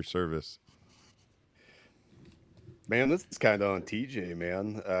your service? Man, this is kind of on TJ,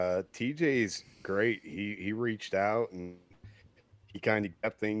 man. TJ's great. He reached out and he kind of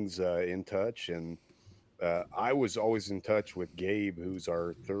kept things in touch. And I was always in touch with Gabe, who's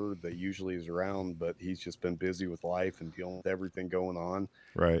our third that usually is around, but he's just been busy with life and dealing with everything going on.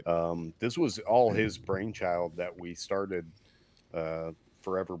 Right. This was all his brainchild that we started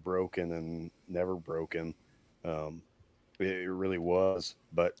Forever Broken and Never Broken. It really was.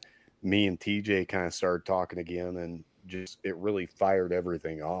 But me and TJ kind of started talking again, and just it really fired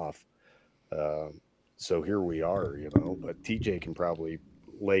everything off. So here we are, you know. But TJ can probably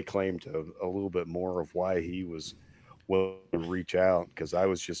lay claim to a little bit more of why he was willing to reach out, because I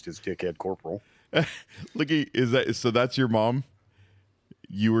was just his dickhead corporal. That's your mom?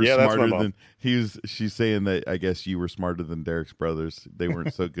 You were Yeah, that's my smarter mom. than she's saying that I guess you were smarter than Derek's brothers. They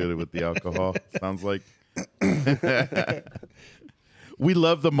weren't so good with the alcohol. Sounds like. We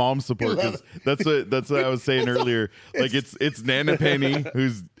love the mom support, because that's what I was saying earlier. Like it's Nana Penny,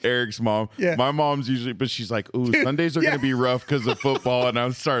 who's Eric's mom. Yeah. My mom's usually, but she's like, "Ooh, Sundays are yeah. gonna be rough because of football," and I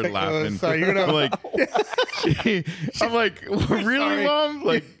started laughing. sorry, you're gonna- I'm like, really, sorry. mom?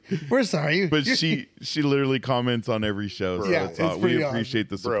 Like, We're sorry. but she literally comments on every show. So Yeah, it's it's we pretty appreciate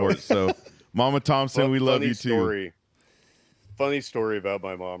the Bro. support. So, Mama Thompson, we love you too. Funny story about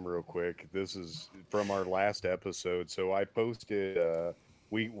my mom, real quick. This is from our last episode. So I posted.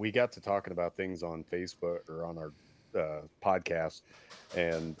 We got to talking about things on Facebook or on our podcast,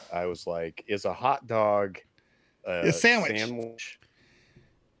 and I was like, "Is a hot dog A sandwich.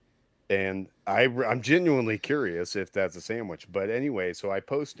 And I'm genuinely curious if that's a sandwich. But anyway, so I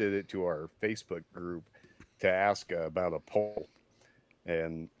posted it to our Facebook group to ask about a poll.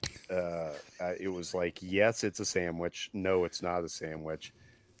 And it was like, yes, it's a sandwich. No, it's not a sandwich.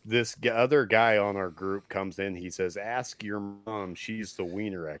 This other guy on our group comes in. He says, ask your mom. She's the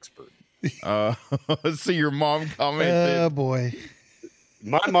wiener expert. So your mom commented. Oh boy.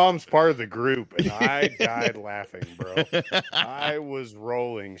 My mom's part of the group, and I died laughing, bro. I was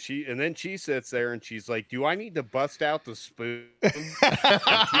rolling. And then she sits there and she's like, "Do I need to bust out the spoon?" And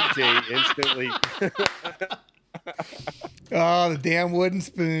TJ instantly. Oh, the damn wooden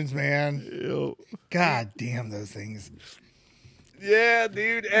spoons, man. Ew. God damn those things. Yeah,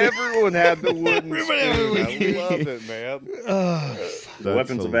 dude. Everyone had the wooden spoon. Everybody- I love it, man. The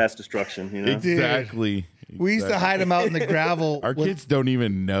weapons of mass destruction, you know? Exactly. We used to hide them out in the gravel. Our with- kids don't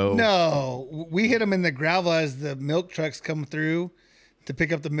even know. No, we hit them in the gravel as the milk trucks come through to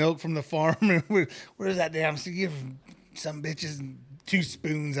pick up the milk from the farm. Where's that damn? So give some bitches 2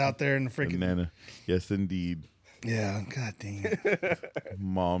 spoons out there in the freaking. Banana. Yes, indeed. Yeah, god damn.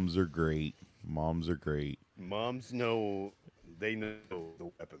 Moms are great. Moms are great. Moms know. They know the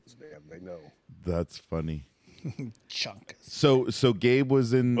weapons, man. They know. That's funny. Chunk. So Gabe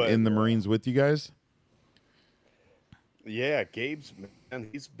was in the Marines with you guys? Yeah, Gabe's, man,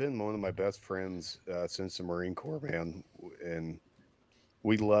 he's been one of my best friends since the Marine Corps, man, and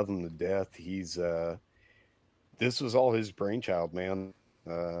we love him to death. He's this was all his brainchild, man.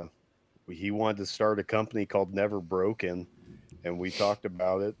 He wanted to start a company called Never Broken, and we talked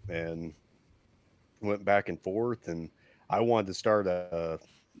about it and went back and forth, and I wanted to start a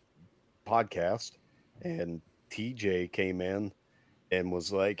podcast, and TJ came in and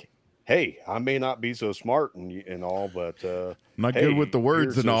was like, "Hey, I may not be so smart and all, but Not hey, good with the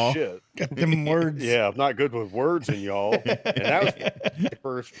words here's and the all." shit." Got them words. Yeah, I'm not good with words and y'all. And that was my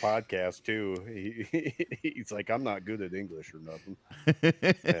first podcast too. He's like, "I'm not good at English or nothing."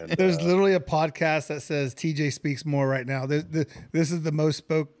 And, There's literally a podcast that says TJ speaks more right now. This is the most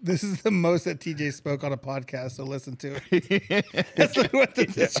that TJ spoke on a podcast. So listen to it. That's what the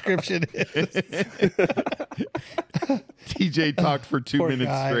description is. TJ talked for 2 Poor minutes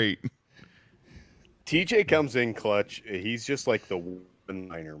guy. straight. TJ comes in clutch. He's just like the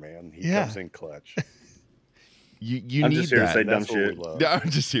one-liner, man. He Yeah. comes in clutch. You I'm need just here to that. say dumb That's what we shit. love. Yeah, I'm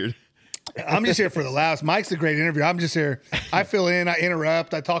just here. I'm just here for the laughs. Mike's a great interview. I'm just here. I fill in, I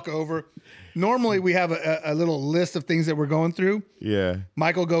interrupt, I talk over. Normally we have a little list of things that we're going through. Yeah.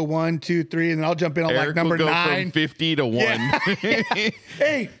 Mike will go 1, 2, 3, and then I'll jump in on Eric like number will go 9. from 50 to 1.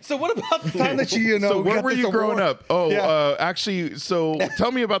 Hey, so what about the time that you know? So where got were this you growing award? up? Oh, Yeah. actually, so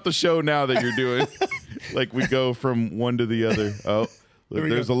tell me about the show now that you're doing. Like we go from one to the other. Oh, we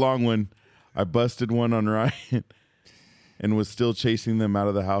there's go. a long one. I busted one on Ryan and was still chasing them out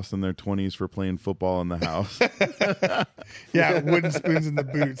of the house in their 20s for playing football in the house. Yeah, wooden spoons in the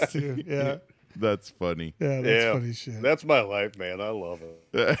boots too. Yeah. That's funny. Yeah, that's funny shit. That's my life, man. I love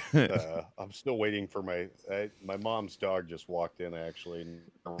it. I'm still waiting for my mom's dog just walked in actually, and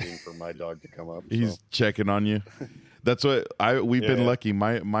I'm waiting for my dog to come up. He's So. checking on you. That's what we've been Yeah. lucky.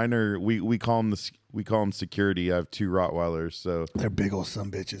 Mine are we call them security. I have 2 Rottweilers, so They're big old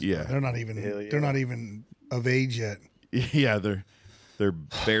some bitches. Bro. Yeah. They're not even. Hell yeah. They're not even of age yet. yeah, they're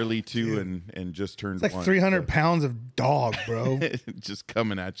barely 2 and just turned It's like 1. 300 pounds of dog, bro. just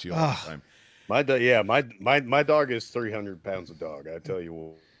coming at you all the time. My dog is 300 pounds of dog. I tell you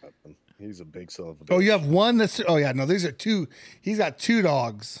what, he's a big son of a bitch. Oh, you have one that's. Oh yeah, no, these are 2. He's got 2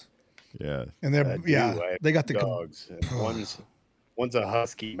 dogs, Yeah, and they're I do. yeah. I have They got the. dogs. And one's a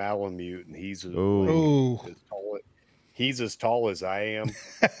husky Malamute, and he's Oh. Oh, as tall. He's as tall as I am.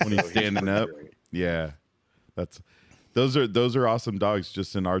 when he's So standing pretty up. great. Yeah, those are awesome dogs.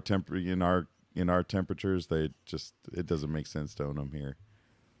 Just in our temperatures, it doesn't make sense to own them here.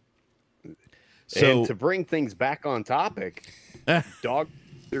 So And to bring things back on topic, dogs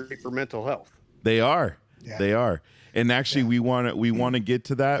are great for mental health. they are. Yeah. They are. And actually, we want to get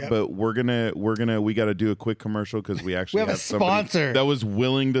to that, Yep. but we got to do a quick commercial because we actually have a somebody sponsor. that was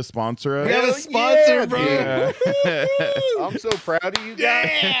willing to sponsor us. we have a Hell sponsor, yeah, bro. Yeah. I'm so proud of you guys.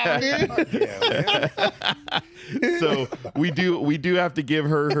 Yeah, dude. Yeah, man. So we do have to give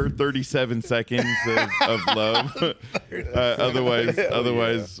her 37 seconds of love. Otherwise, We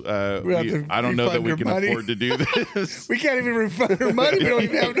have to I don't know that refund we your can money. afford to do this. We can't even refund her money. We don't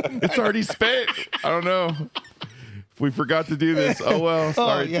even have no money. It's already spent. I don't know. If we forgot to do this, oh well.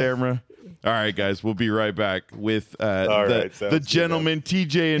 Sorry, yeah. Tamara. All right, guys, we'll be right back with All right, sounds the good, gentlemen,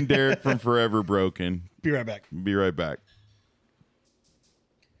 TJ and Derek from Forever Broken. Be right back. Be right back.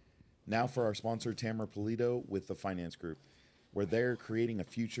 Now for our sponsor, Tamara Polito with the Finance Group, where they're creating a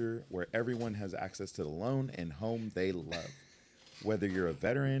future where everyone has access to the loan and home they love. Whether you're a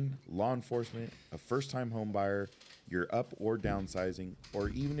veteran, law enforcement, a first-time home buyer, you're up or downsizing, or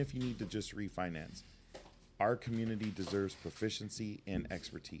even if you need to just refinance, our community deserves proficiency and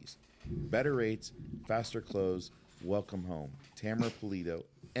expertise. Better rates, faster close, welcome home. Tamara Polito,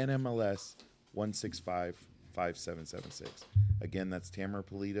 NMLS 1655776. Again, that's Tamara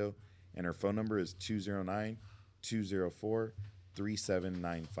Polito, and her phone number is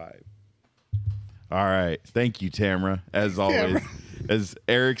 209-204-3795. All right. Thank you, Tamara, as always. Tamara. As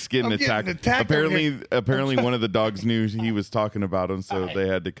Eric's getting I'm getting attacked. attacked over Apparently one of the dogs knew he was talking about him, so they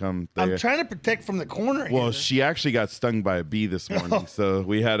had to come. I'm trying to protect from the corner. Well, here. she actually got stung by a bee this morning, so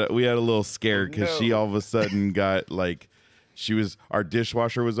we had a little scare because she all of a sudden got like, our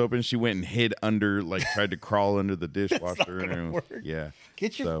dishwasher was open. She went and hid under, like tried to crawl under the dishwasher. and work. Yeah.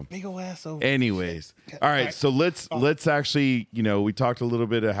 Get your so- big old ass over. Anyways, all right. So let's actually, we talked a little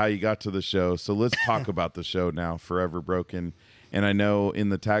bit of how you got to the show. So let's talk about the show now. Forever Broken, and I know in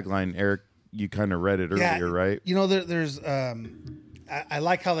the tagline, Eric, you kind of read it earlier, right? There's I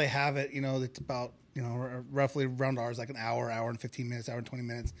like how they have it. It's about roughly around ours, like an hour and 15 minutes, hour and 20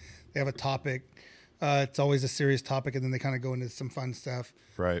 minutes. They have a topic. It's always a serious topic, and then they kind of go into some fun stuff.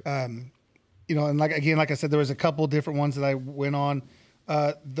 Right. And like I said, there was a couple different ones that I went on.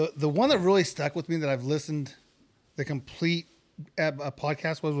 The one that really stuck with me that I've listened the complete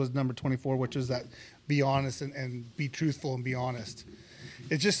podcast was number 24, which is that be honest and be truthful and be honest.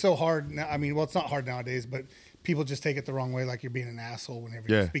 It's just so hard now. I mean, well, it's not hard nowadays, but people just take it the wrong way, like you're being an asshole whenever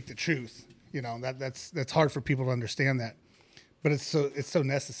you speak the truth. That's hard for people to understand that, but it's so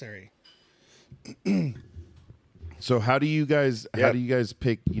necessary. So how do you guys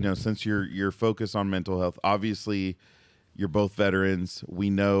pick, since you're focused on mental health, obviously you're both veterans. We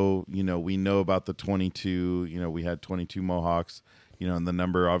know about the 22, we had 22 Mohawks, and the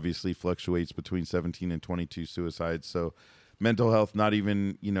number obviously fluctuates between 17 and 22 suicides. So mental health, not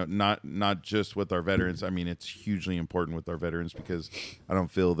even, not just with our veterans. I mean, it's hugely important with our veterans because I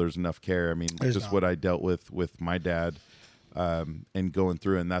don't feel there's enough care. I mean, There's just not. what I dealt with my dad, and going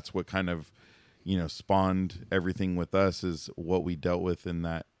through, and that's what kind of, spawned everything with us is what we dealt with in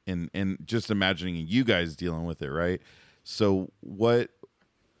that, and just imagining you guys dealing with it. Right. So what's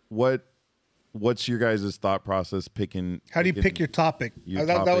your guys' thought process picking? How do you pick your topic? your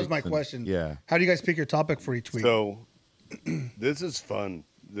That was topics my and- question. yeah. How do you guys pick your topic for each week? So this is fun.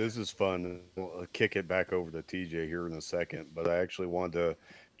 I'll kick it back over to TJ here in a second, but I actually wanted to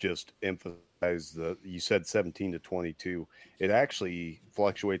just emphasize you said 17 to 22. It actually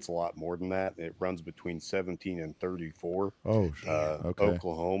fluctuates a lot more than that. It runs between 17 and 34. Oh, okay.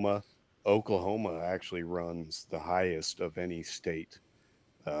 Oklahoma actually runs the highest of any state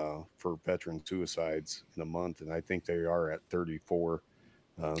for veteran suicides in a month, and I think they are at 34.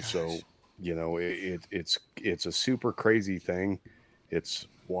 So it's a super crazy thing, it's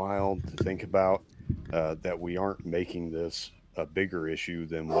wild to think about that we aren't making this a bigger issue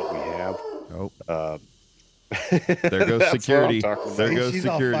than what we have. Oh, Uh, there goes that's what I'm security. talking There about. goes She's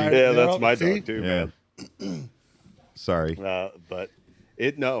all security. fired. Yeah, They're that's all- my see? dog too, Yeah. man. Sorry. But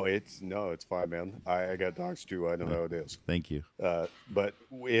it's fine, man. I got dogs too. I know how it is. Thank you. But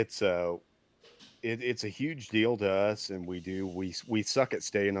it's a huge deal to us, and we suck at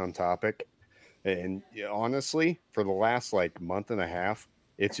staying on topic. And yeah, honestly, for the last like month and a half,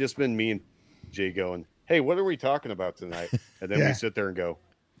 it's just been me and Jay going, "Hey, what are we talking about tonight?" And then Yeah. we sit there and go,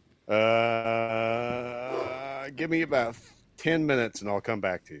 "Give me about 10 minutes, and I'll come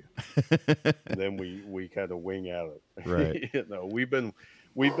back to you." And then we kind of wing at it. Right. You know, we've been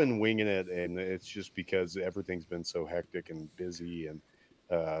winging it, and it's just because everything's been so hectic and busy, and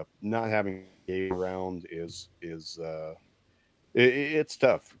not having Gabe around is it's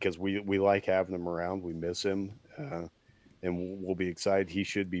tough because we like having him around. We miss him, and we'll be excited. He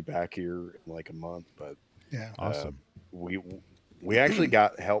should be back here in like a month, but Yeah. Awesome. we actually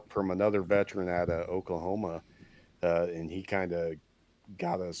got help from another veteran out of Oklahoma, and he kind of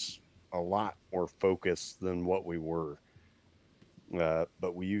got us a lot more focused than what we were.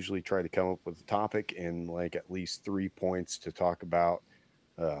 But we usually try to come up with a topic and like at least 3 points to talk about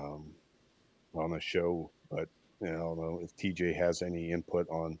on a show. But I don't know if TJ has any input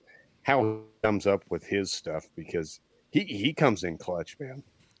on how he comes up with his stuff, because he comes in clutch, man.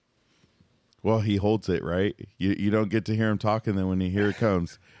 Well, he holds it, right? You don't get to hear him talk, and then when you hear it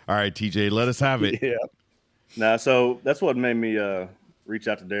comes, all right, TJ, let us have it. Yeah. Nah, so that's what made me reach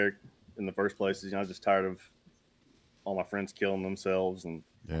out to Derek in the first place. Is, I was just tired of all my friends killing themselves and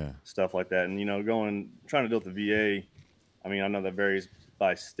Yeah. stuff like that. And, trying to deal with the VA, I mean, I know that varies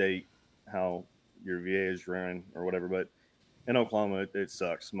by state how your VA is run or whatever, but in Oklahoma, it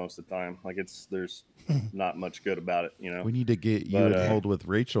sucks most of the time. Like, there's not much good about it, We need to get you But, and hold with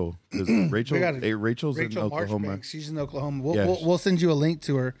Rachel, because Rachel, gotta- Rachel's in Rachel Oklahoma. Marchbank. She's in Oklahoma. We'll, Yeah. we'll send you a link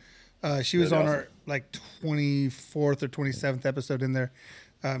to her. She was That'd on be our like 24th or 27th episode in there.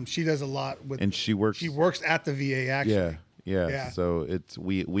 She does a lot with. And she works. She works at the VA actually. Yeah. Yeah. So it's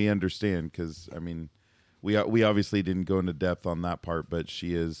we understand, because I mean, we obviously didn't go into depth on that part, but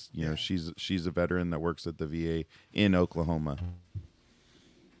she is, she's a veteran that works at the VA in Oklahoma.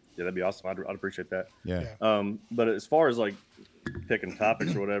 Yeah, that'd be awesome. I'd appreciate that. Yeah. Yeah. But as far as like picking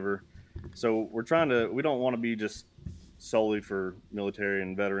topics or whatever, so we don't want to be just solely for military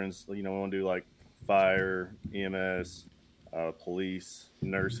and veterans. We want to do like fire, EMS, police,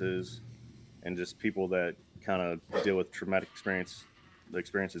 nurses, and just people that kind of deal with traumatic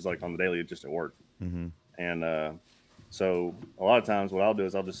experiences like on the daily, just at work. Mm-hmm. And so a lot of times what I'll do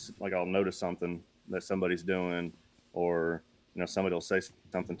is I'll notice something that somebody's doing, or somebody will say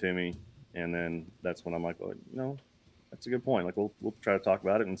something to me, and then that's when I'm like, well, that's a good point. Like we'll try to talk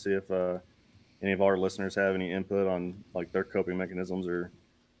about it and see if any of our listeners have any input on like their coping mechanisms, or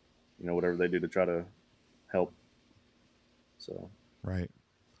whatever they do to try to help. So Right.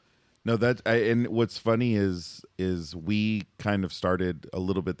 No, and what's funny is we kind of started a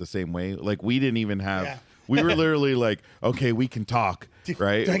little bit the same way. Like, we didn't even have. Yeah. We were literally like, okay, we can talk,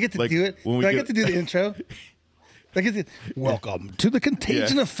 right? Do I get to Like, do it? when we Do I get to do the intro? Do I get to, welcome to the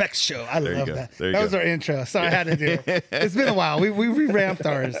Contagion Yeah. Effects Show. I There you love go. that. There you That go. was our intro. Sorry, I had to do it. It's been a while. We revamped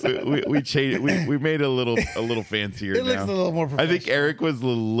ours. we changed. We made it a little fancier. It looks now. a little more I professional. think Eric was a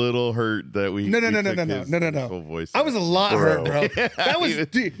little hurt that we. No. we took his full voice. I was a lot hurt, bro. That was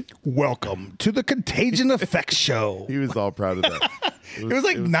He welcome to the Contagion Effects Show. He was all proud of that. It was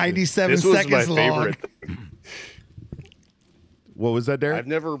like good. This 97 was my seconds long. favorite. What was that, Derek?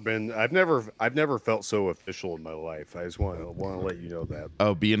 I've never felt so official in my life. I just want to let you know that.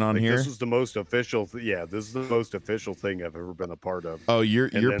 Oh, being on Like, here. This is the most official. This is the most official thing I've ever been a part of. Oh, you're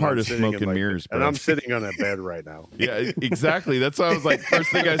And you're then part I'm of sitting in Smoke and my- Mirrors, bro. and I'm sitting on a bed right now. Yeah, exactly. That's why I was like, first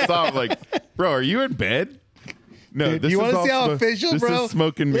thing I saw, I'm like, bro, are you in bed? No, Dude, this you is want to all see how smo- official, this bro? is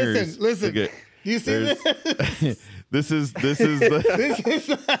Smoke and Mirrors. Listen. Okay. Do you see There's- this? This is This is this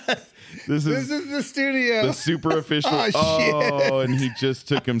this is is the studio. the super official. Oh, shit. And he just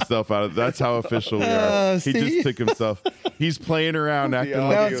took himself out of. That's how official we are. He see? just took himself. He's playing around, acting The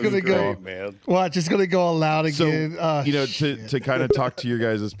like Now audio it's is gonna go. great, man. Watch, it's gonna go all loud so. again. Oh, To kind of talk to your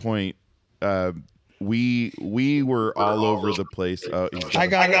guys' point. We were all over the place. Oh, I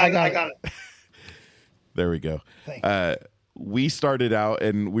got it. there we go. Thank We started out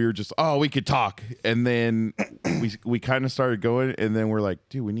and we were just, we could talk. And then we kind of started going, and then we're like,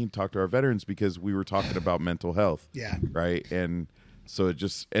 dude, we need to talk to our veterans, because we were talking about mental health. Yeah. Right. And so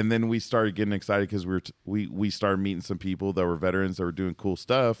and then we started getting excited because we started meeting some people that were veterans that were doing cool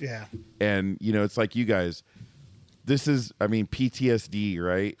stuff. Yeah. And, it's like you guys, this is, I mean, PTSD,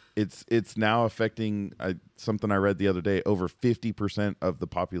 right? It's now affecting something I read the other day. Over 50% of the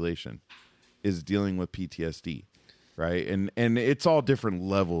population is dealing with PTSD, right? And it's all different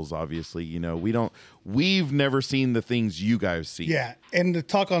levels. Obviously, you know, we've never seen the things you guys see. Yeah, and to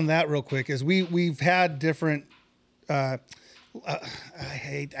talk on that real quick is we've had different. I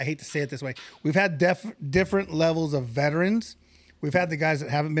hate to say it this way. We've had different levels of veterans. We've had the guys that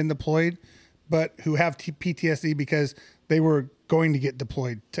haven't been deployed, but who have PTSD because they were going to get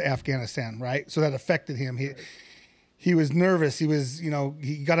deployed to Afghanistan, right? So that affected him. He was nervous. He was, you know,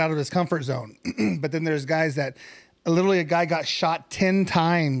 he got out of his comfort zone. But then there's guys that literally a guy got shot 10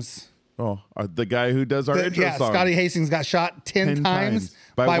 times. Oh, the guy who does our intro song. Scotty Hastings got shot 10 times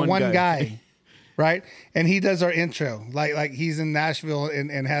by one guy. Right. And he does our intro like he's in Nashville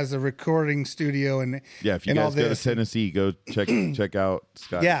and has a recording studio. And yeah, if you guys go to Tennessee, go check out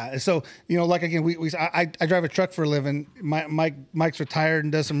Scott. Yeah. So, you know, like again, I drive a truck for a living. Mike's retired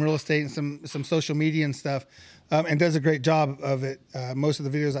and does some real estate and some social media and stuff, and does a great job of it. Most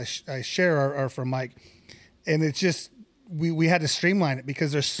of the videos I share are from Mike, and it's just we had to streamline it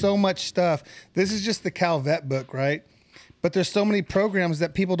because there's so much stuff. This is just the Cal Vet book, right? But there's so many programs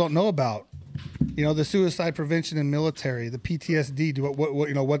that people don't know about. You know, the suicide prevention in military, the PTSD.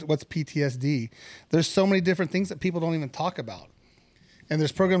 What's PTSD? There's so many different things that people don't even talk about, and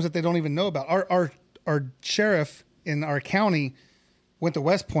there's programs that they don't even know about. Our sheriff in our county went to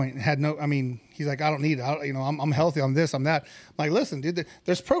West Point and had no. I mean, he's like, I don't need it. I'm healthy. I'm this. I'm that. I'm like, listen, dude,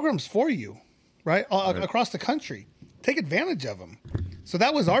 there's programs for you, right? Across the country. Take advantage of them. So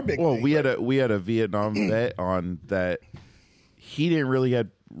that was our big. Well, thing. we had a Vietnam vet on that. He didn't really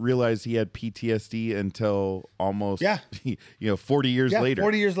realize he had PTSD until almost 40 years later.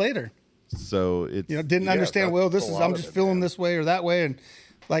 40 years later. So it's didn't understand. Well, I'm just feeling this way or that way, and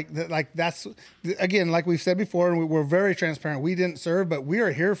like that's again, like we've said before, and we're very transparent. We didn't serve, but we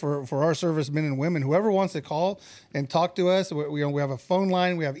are here for our servicemen and women. Whoever wants to call and talk to us, we have a phone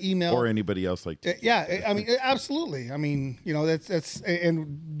line, we have email, or anybody else like that. Yeah, I mean, absolutely. I mean, that's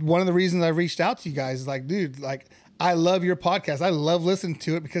and one of the reasons I reached out to you guys is like, dude, like. I love your podcast. I love listening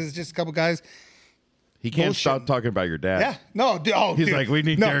to it because it's just a couple guys. He can't stop talking about your dad. Yeah, no, he's dude. like, we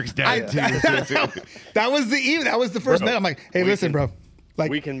need Derek's dad too. That was the first minute. I'm like, hey, listen, bro.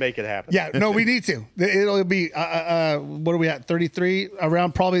 Like we can make it happen. Yeah, no, we need to. It'll be what are we at? 33,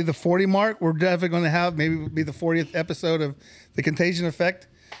 around probably the 40 mark. We're definitely going to have maybe be the 40th episode of the Contagion Effect.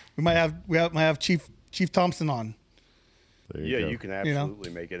 We might have Chief Thompson on. You can absolutely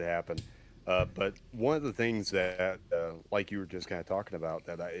make it happen. But one of the things that, like you were just kind of talking about,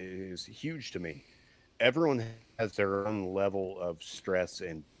 that is huge to me. Everyone has their own level of stress,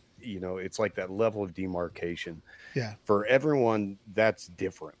 and it's like that level of demarcation. Yeah. For everyone, that's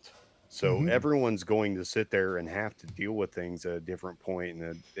different. So everyone's going to sit there and have to deal with things at a different point,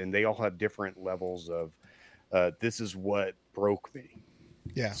 and they all have different levels of. This is what broke me.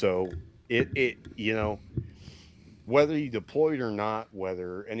 Yeah. So it whether you deployed or not,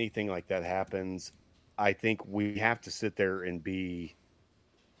 whether anything like that happens, I think we have to sit there and be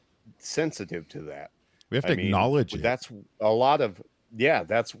sensitive to that. We have to acknowledge it. That's a lot of,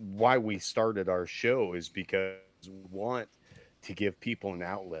 that's why we started our show, is because we want to give people an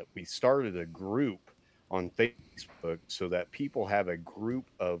outlet. We started a group on Facebook so that people have a group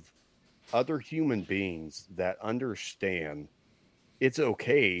of other human beings that understand it's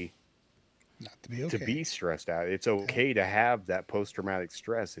okay not to be okay. To be stressed out. It's okay to have that post-traumatic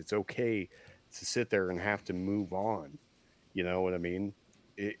stress. It's okay to sit there and have to move on. You know what I mean?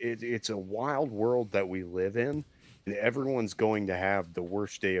 It's a wild world that we live in, and everyone's going to have the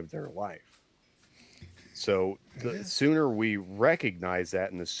worst day of their life. So the sooner we recognize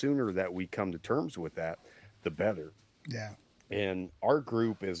that, and the sooner that we come to terms with that, the better. Yeah. And our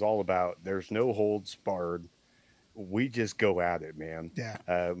group is all about, there's no holds barred. We just go at it, man. Yeah.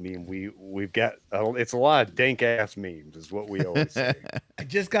 I mean, we've got it's a lot of dank ass memes, is what we always say. I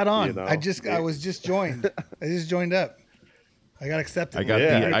just got on. I was just joined. I just joined up. I got accepted.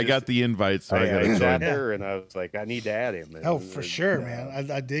 I got the invite, so I got to sat there and I was like, I need to add him. Oh, for sure, man.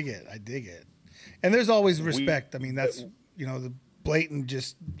 I dig it. I dig it. And there's always respect. I mean, that's the blatant.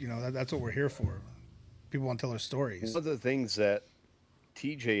 Just that's what we're here for. People want to tell their stories. One of the things that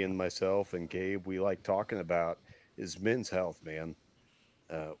TJ and myself and Gabe we like talking about is men's health, man.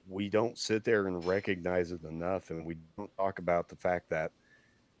 We don't sit there and recognize it enough, and we don't talk about the fact that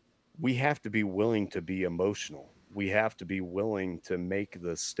we have to be willing to be emotional. We have to be willing to make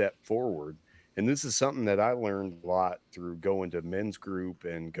the step forward. And this is something that I learned a lot through going to men's group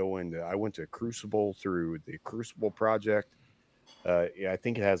and I went to Crucible through the Crucible Project. I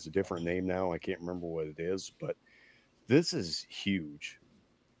think it has a different name now. I can't remember what it is, but this is huge.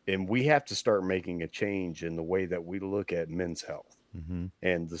 And we have to start making a change in the way that we look at men's health. Mm-hmm.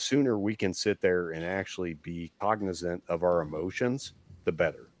 And the sooner we can sit there and actually be cognizant of our emotions, the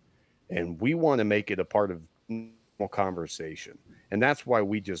better. And we want to make it a part of normal conversation. And that's why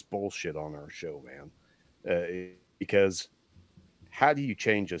we just bullshit on our show, man. Because how do you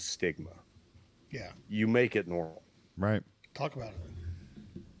change a stigma? Yeah. You make it normal. Right. Talk about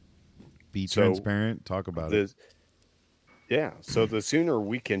it. Be So, transparent. Talk about it. Yeah. So the sooner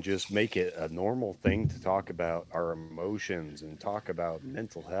we can just make it a normal thing to talk about our emotions and talk about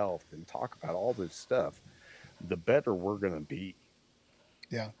mental health and talk about all this stuff, the better we're going to be.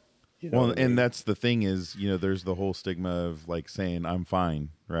 Yeah. You know Well, what I mean? and that's the thing is, there's the whole stigma of like saying I'm fine,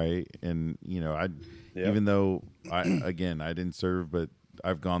 right? And even though I didn't serve, but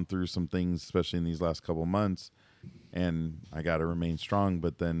I've gone through some things, especially in these last couple months, and I got to remain strong.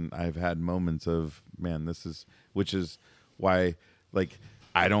 But then I've had moments of, man, which is why, like,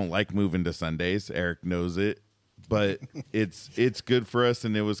 I don't like moving to Sundays. Eric knows it, but it's good for us.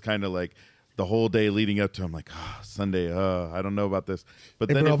 And it was kind of like the whole day leading up to, I'm like, Sunday, I don't know about this. But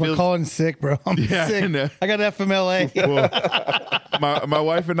Hey, then bro, it feels, I'm calling sick, bro. I'm Yeah, I sick. know. I got FMLA. well, my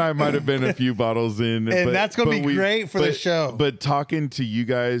wife and I might have been a few bottles in, And that's gonna be great for the show. But talking to you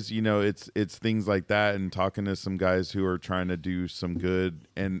guys, it's things like that, and talking to some guys who are trying to do some good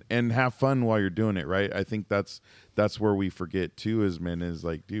and have fun while you're doing it, right? I think that's where we forget too as men is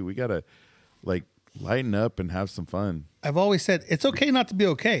like, dude, we gotta like lighten up and have some fun. I've always said it's okay not to be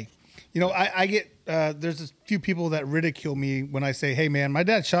okay. I get there's a few people that ridicule me when I say, "Hey, man, my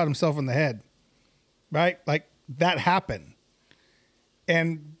dad shot himself in the head," right? Like that happened,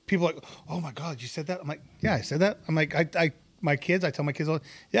 and people are like, "Oh my God, you said that?" I'm like, "Yeah, I said that." I'm like, I tell my kids,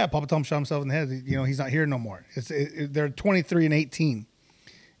 "Yeah, Papa Tom shot himself in the head. He's not here no more." They're 23 and 18.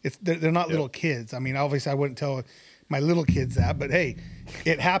 They're not little kids. I mean, obviously, I wouldn't tell my little kids that, but hey,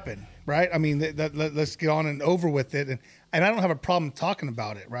 it happened, right? I mean, let's get on and over with it, and I don't have a problem talking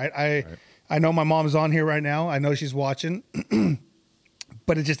about it, right? I know my mom's on here right now. I know she's watching,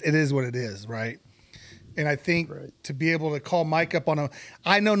 but it is what it is, right? And I think to be able to call Mike up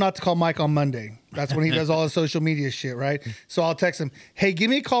I know not to call Mike on Monday. That's when he does all his social media shit, right? So I'll text him, "Hey, give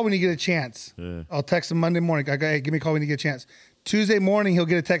me a call when you get a chance." Yeah. I'll text him Monday morning. I go, "Hey, give me a call when you get a chance." Tuesday morning, he'll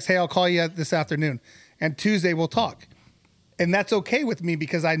get a text, "Hey, I'll call you this afternoon." And Tuesday we'll talk. And that's okay with me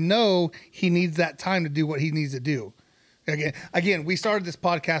because I know he needs that time to do what he needs to do. Again, we started this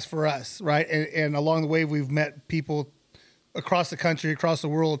podcast for us, right? And along the way, we've met people across the country, across the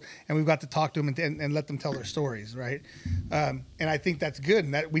world, and we've got to talk to them and let them tell their stories, right? And I think that's good,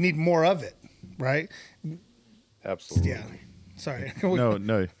 and that we need more of it, right? Absolutely. Yeah. Sorry.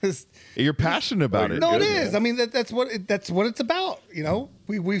 No. You're passionate about it. No, Good, it is. man. I mean, that's what it's about.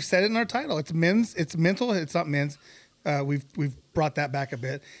 We've said it in our title. It's mental. It's not men's. We've brought that back a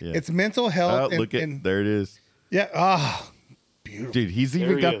bit. Yeah. It's mental health. There it is. Yeah. Beautiful. Dude, he's There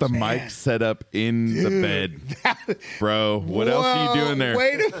even he got is. the Man. mic set up in the bed. Bro, what else are you doing there?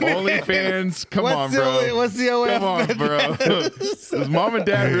 Wait a minute. OnlyFans? Come What's on, the- bro. what's the OF? Come on, bro. Does mom and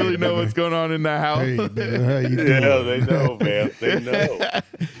dad really know what's going on in that house? Hey, man, how you doing? Yeah, they know, man. They know.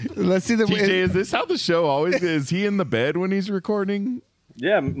 Let's see the TJ, is this how the show always is? Is he in the bed when he's recording?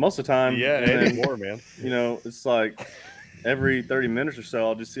 Yeah, most of the time. Yeah, And then, anymore, man. it's like every 30 minutes or so,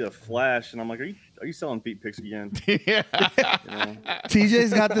 I'll just see a flash, and I'm like, "Are you selling feet pics again?" Yeah.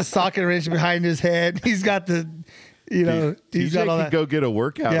 TJ's got the socket wrench behind his head. He's got the, he's TJ got all could that. go get a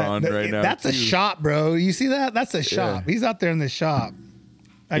workout on right now. That's a too. shop, bro. You see that? That's a shop. He's out there in the shop.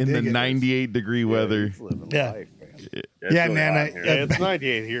 I in the dig it. 98-degree weather. He's living Yeah. life, man. It's Yeah, really man, hot I- in here. Yeah, it's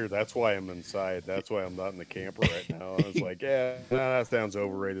 98 here. That's why I'm inside. That's why I'm not in the camper right now. I was like, yeah, that sounds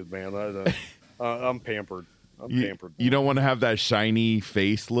overrated, man. I'm pampered. I'm pampered. You don't want to have that shiny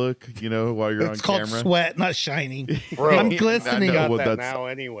face look, while you're It's on called camera. sweat, not shining. Bro, I'm I glistening. know, got well, that that's- now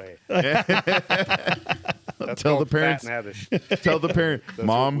anyway. That's Tell the called parents. fat and haddish. Tell the parent, That's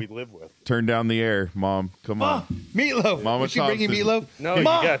Mom, what we live with. turn down the air. Mom, come on. Meatloaf. Mama Was she bringing Thompson. meatloaf? No,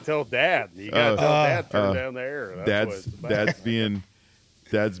 Mom! you gotta tell Dad. You gotta tell Dad turn down the air. That's what it's about.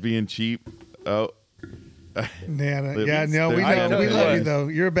 Dad's being cheap. Oh, Nana. At Yeah, least no, we there's- I know. tell We you love what. you, though.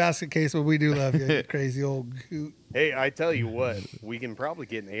 You're a basket case, but we do love you, you crazy old goot. Hey, I tell you what, we can probably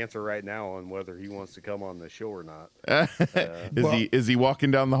get an answer right now on whether he wants to come on the show or not. is he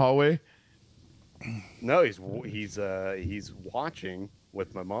walking down the hallway? No, he's watching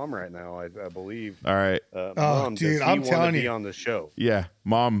with my mom right now. I believe. All right. Mom, dude, does he I'm want telling to be you. on the show? Yeah,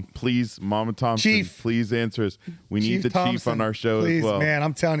 Mama Thompson, Chief. please answer us. We need the chief Thompson, on our show please, as well. man.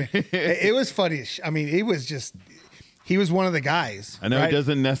 I'm telling you, it was funny. I mean, it was just. he was one of the guys. I know right? it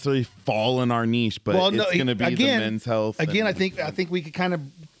doesn't necessarily fall in our niche, but it's going to be the men's health. Again, and I think we could kind of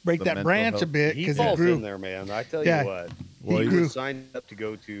break the that mental branch health. a bit He because falls grew. in there, man. I tell Yeah. you what. Well, he grew. was signed up to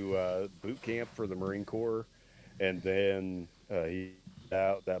go to boot camp for the Marine Corps, and then he found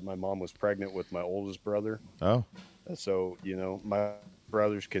out that my mom was pregnant with my oldest brother. Oh, So, my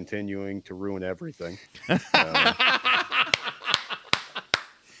brother's continuing to ruin everything.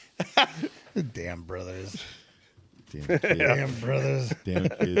 Damn brothers. damn kid. Damn brothers. Damn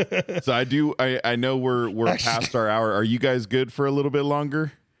kid. So I know we're past our hour. Are you guys good for a little bit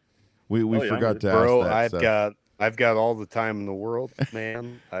longer? We yeah, forgot to Bro, ask that. I've got all the time in the world,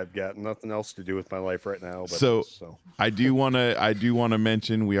 man. I've got nothing else to do with my life right now. But So I do want to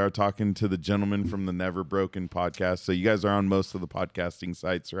mention we are talking to the gentleman from the Never Broken podcast. So you guys are on most of the podcasting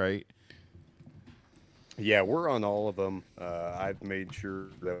sites, right? yeah, we're on all of them. I've made sure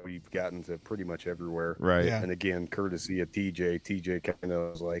that we've gotten to pretty much everywhere. Right. Yeah. And again, courtesy of TJ. TJ kind of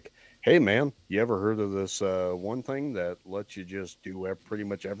was like, "Hey, man, you ever heard of this one thing that lets you just do pretty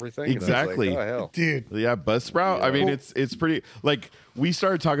much everything?" And I was like, Exactly. oh, hell. Dude. Yeah, Buzzsprout. I mean, Well- it's pretty. Like we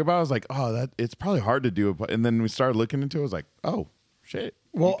started talking about, it, I was like, oh, that it's probably hard to do it, and then we started looking into it. I was like, oh, shit.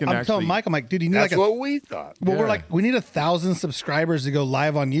 Well, You can I'm telling Mike, I'm like, dude, you need That's like what we thought. Well, Yeah. we're like, we need 1,000 subscribers to go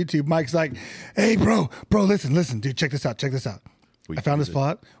live on YouTube. Mike's like, hey, bro, listen, dude, check this out. We I found do a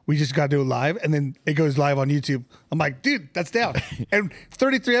spot. We just got to do it live, and then it goes live on YouTube. I'm like, dude, that's down. And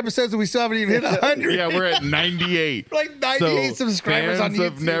 33 episodes, and we still haven't even hit 100. Yeah, we're at 98. Like 98 subscribers on fans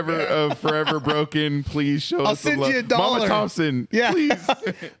of YouTube. of Forever Broken, please show I'll us some send love. you $1. Mama Thompson, Yeah. please.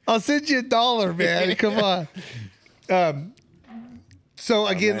 I'll send you $1, man. Come on. So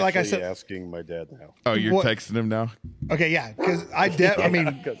again, I'm like I actually said, asking my dad now. Oh, you're What? texting him now? okay, yeah, because I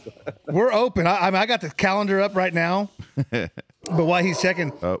mean, we're open. I mean, I got the calendar up right now, but while he's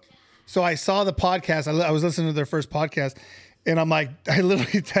checking, Oh, so I saw the podcast. I was listening to their first podcast, and I'm like, I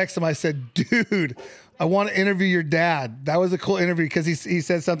literally texted him. I said, dude, I want to interview your dad. That was a cool interview because he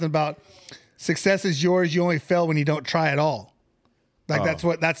said something about success is yours. You only fail when you don't try at all. Like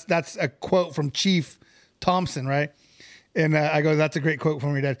that's a quote from Chief Thompson, right? And I go, that's a great quote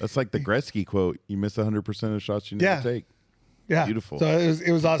from your dad. that's like the Gretzky quote. You miss 100% of the shots you never Yeah. take. Yeah, beautiful. So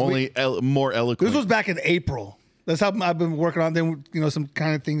it was awesome. Only more eloquent. This was back in April. That's how I've been working on. Then some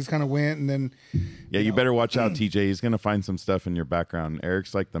kind of things kind of went, and then Yeah, you better watch out, TJ. He's going to find some stuff in your background.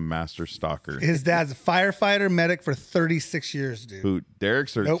 Eric's like the master stalker. his dad's a firefighter medic for 36 years, dude. Who,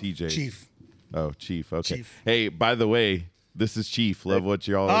 Derek's or Nope, TJ? Chief. Oh, Chief. Okay. Chief. Hey, by the way, this is Chief. Love what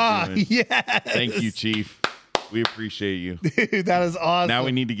y'all are doing. yeah, Thank you, Chief. We appreciate you. dude, that is awesome. Now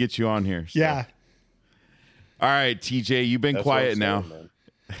we need to get you on here. so. yeah. All right, TJ, you've been That's what quiet I'm now. saying,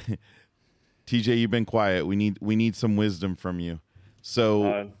 man. TJ, you've been quiet. We need some wisdom from you.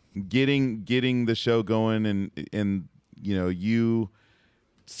 So getting the show going and you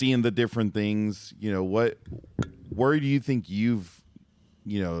seeing the different things, where do you think you've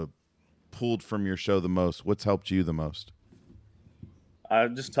pulled from your show the most? What's helped you the most?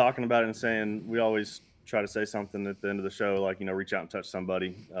 Just talking about it and saying we always try to say something at the end of the show, like, reach out and touch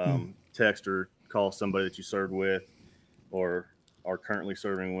somebody, text or call somebody that you served with or are currently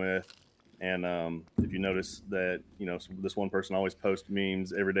serving with. And if you notice that, this one person always posts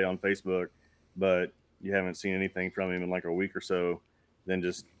memes every day on Facebook, but you haven't seen anything from him in like a week or so, then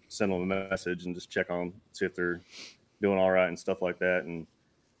just send them a message and just check on, see if they're doing all right and stuff like that. And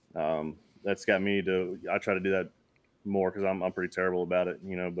that's got me I try to do that more because I'm pretty terrible about it,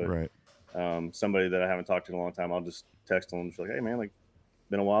 but Right. Somebody that I haven't talked to in a long time, I'll just text them and just like, hey man, like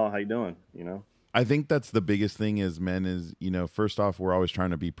been a while, how you doing? I think that's the biggest thing as men is, first off, we're always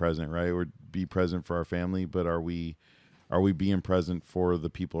trying to be present, right? Or be present for our family, but are we being present for the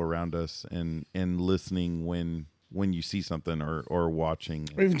people around us and listening when you see something or watching?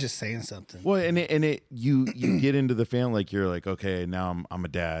 Or even just saying something. Well, you get into the family, like you're like, okay, now I'm a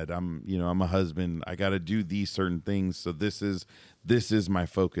dad. I'm a husband. I got to do these certain things. So this is my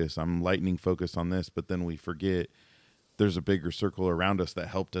focus. I'm lightening focus on this, but then we forget there's a bigger circle around us that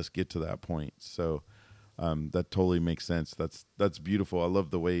helped us get to that point. So that totally makes sense. That's beautiful. I love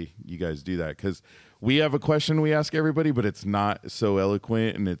the way you guys do that because we have a question we ask everybody, but it's not so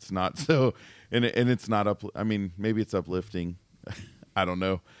eloquent and it's not so and it's not I mean, maybe it's uplifting. I don't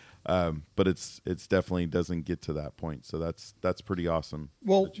know, but it's definitely doesn't get to that point. So that's pretty awesome.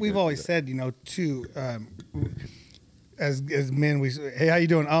 Well, that you we've guys do always that. said, too, as men, we say, hey, how you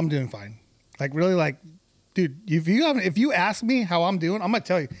doing? I'm doing fine. Like really, like, dude, if you ask me how I'm doing, I'm gonna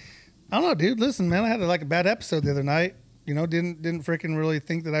tell you. I don't know, dude. Listen, man, I had like a bad episode the other night. Didn't freaking really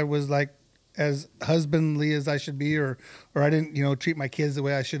think that I was like as husbandly as I should be, or I didn't treat my kids the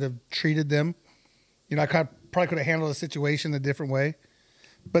way I should have treated them. I probably could have handled the situation a different way.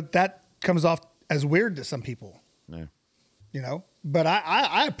 But that comes off as weird to some people, Yeah. you know. But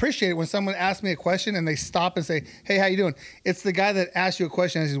I appreciate it when someone asks me a question and they stop and say, "Hey, how you doing?" It's the guy that asks you a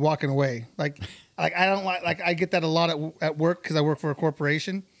question as he's walking away. Like I don't like I get that a lot at work because I work for a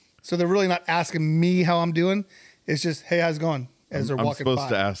corporation. So they're really not asking me how I'm doing. It's just, "Hey, how's it going?" As they're I'm walking supposed by.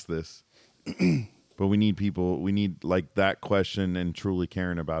 to ask this, but we need people. We need like that question and truly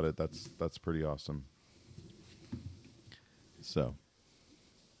caring about it. That's pretty awesome. So,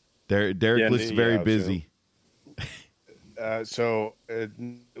 Derek looks very busy.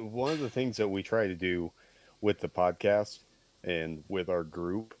 One of the things that we try to do with the podcast and with our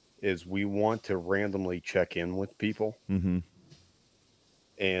group is we want to randomly check in with people. Mm-hmm.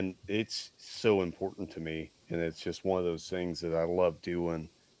 And it's so important to me. And it's just one of those things that I love doing.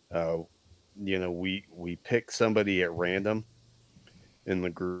 We pick somebody at random in the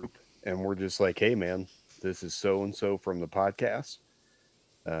group and we're just like, "Hey man, this is so-and-so from the podcast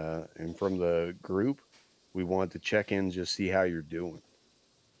and from the group. We want to check in, just see how you're doing."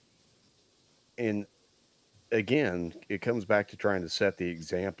 And again, it comes back to trying to set the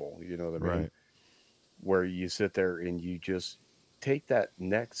example, you know what I mean? Right. Where you sit there and you just take that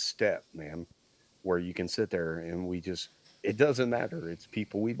next step, man, where you can sit there and it doesn't matter. It's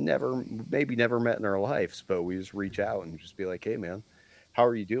people we've maybe never met in our lives, but we just reach out and just be like, "Hey man, how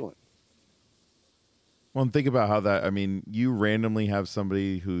are you doing?" Well, and think about how that. I mean, you randomly have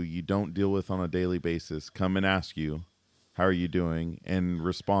somebody who you don't deal with on a daily basis come and ask you, "How are you doing?" and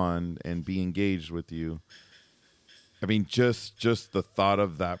respond and be engaged with you. I mean, just the thought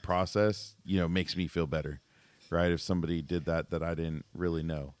of that process, makes me feel better, right? If somebody did that I didn't really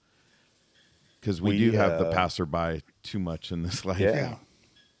know, because we do have the passerby too much in this life. Yeah.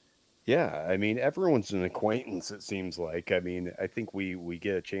 Yeah. I mean, everyone's an acquaintance, it seems like. I mean, I think we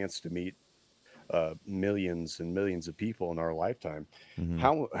get a chance to meet millions and millions of people in our lifetime. Mm-hmm.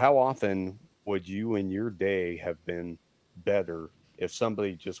 How often would you in your day have been better if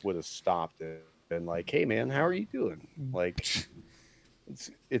somebody just would have stopped it and like, "Hey man, how are you doing?" Like,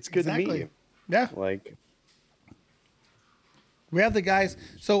 it's good to meet you. Yeah. Like, We have the guys.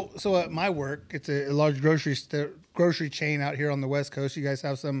 So at my work, it's a large grocery chain out here on the West Coast. You guys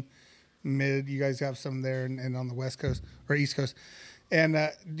have some you guys have some there and on the West Coast or East Coast. And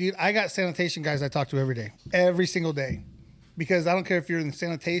dude, I got sanitation guys I talk to every single day, because I don't care if you're in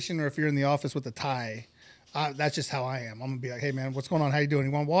sanitation or if you're in the office with a tie. That's just how I am. I'm gonna be like, "Hey man, what's going on? How you doing?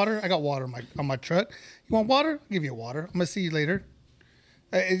 You want water? I got water on my truck. You want water? I'll give you water. I'm gonna see you later."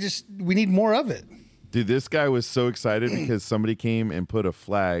 We need more of it. Dude, this guy was so excited because somebody came and put a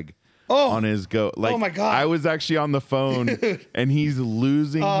flag on his goat. Like, oh my God. I was actually on the phone and he's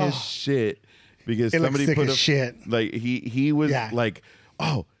losing his shit because It looks somebody sick put as shit. Like he was like,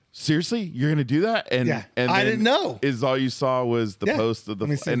 "Oh, seriously, you're gonna do that?" And Yeah. and I then didn't know. Is all you saw was the Yeah. post of the Let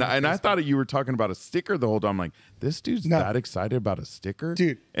me see and my I Facebook. thought you were talking about a sticker the whole time. I'm like, this dude's No. that excited about a sticker,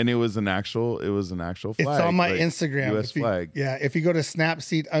 Dude. And it was an actual flag. It's on my like, Instagram. U.S. flag. Yeah, if you go to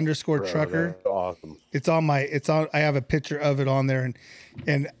Snapseed_trucker, that's awesome. I have a picture of it on there,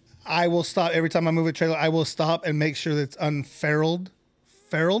 and I will stop every time I move a trailer. I will stop and make sure that it's unferrled.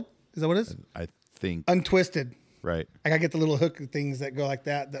 Ferrled? Is that what it is? I think Untwisted. right. I gotta get the little hook things that go like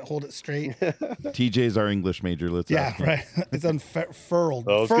that hold it straight. TJ's our English major. Let's Yeah, ask him. right. It's unfurled.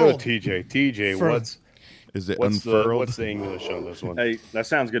 Oh, let's go Furled. to TJ. TJ, Furled. Is it what's unfurled? the English on this one? Hey, that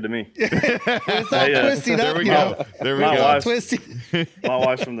sounds good to me. It's all twisted There up. we you go. know? There we My go. wife- Twisted. My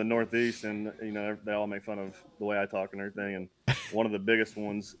wife's from the Northeast, and they all make fun of the way I talk and everything. And one of the biggest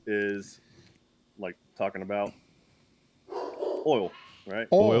ones is like talking about oil, right?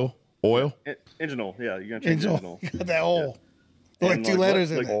 Oil. Engine oil. Yeah, you're gonna change engine oil. Angel. Got that old. Like And, two like,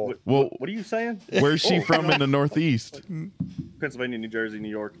 letters in like, it. Well, what are you saying? where's she Oh, from in the Northeast? Pennsylvania, New Jersey, New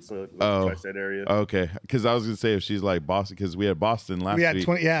York. It's a Oh. tri-state area. Okay, because I was gonna say if she's like Boston, because we had Boston last We had week.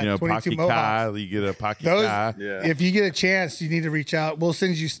 20 yeah, 22 Pocky Mohawks. Kai, you get a Pocky Those- Kai. Yeah. If you get a chance, you need to reach out. We'll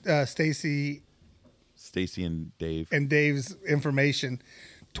send you Stacy Stacy and Dave. and Dave's information.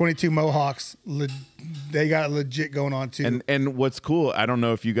 22 Mohawks. They got legit going on too. And what's cool, I don't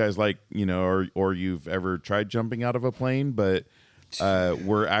know if you guys like, or you've ever tried jumping out of a plane, but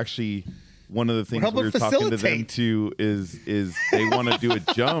we're actually one of the things helping we were talking to them facilitate. to is they want to do a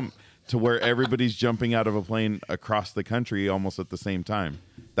jump to where everybody's jumping out of a plane across the country almost at the same time.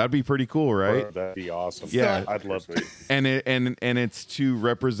 That'd be pretty cool, right? That'd be awesome. Yeah. I'd love to. And it's to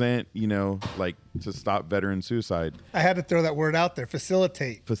represent, like to stop veteran suicide. I had to throw that word out there.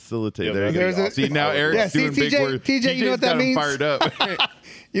 Facilitate. Facilitate. Yeah, there you there's go. a- See, now Eric's Yeah, see, doing big TJ words. you know what that got him means? fired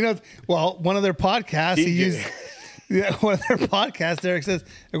up. One of their podcasts, he TJ. used Yeah, one of their podcasts, Derek says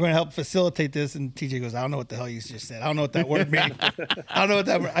they're going to help facilitate this, and TJ goes, "I don't know what the hell you just said. I don't know what that word means. I don't know what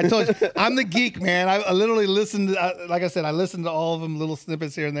that word." I told you, I'm the geek, man. I literally listened. Like I said, I listened to all of them, little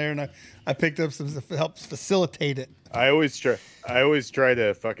snippets here and there, and I picked up some to help facilitate it. I always try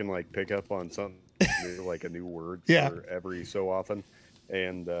to fucking like pick up on something new, like a new word for every so often.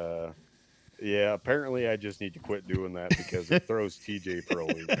 And yeah, apparently I just need to quit doing that because it throws TJ for a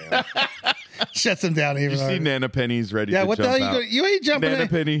loop, man. Shuts him down even You see harder. Nana Penny's ready Yeah, to what the jump hell out. you ain't jumping Nana in.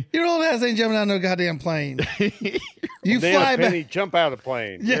 Penny. Your old ass ain't jumping out no goddamn plane. You Nana fly Penny, back. jump out of the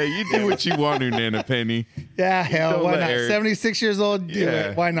plane. Yeah, you do what you want to, Nana Penny. Yeah, hell, don't why let not? Eric- 76 years old, do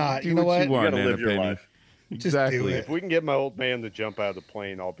it. Why not? Do You know what? You want, You gotta Nana live your Penny. life. Just Exactly. do it. If we can get my old man to jump out of the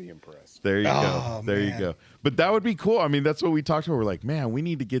plane, I'll be impressed. There you go. Oh, There you man. go. But that would be cool. I mean, that's what we talked about. We're like, man, we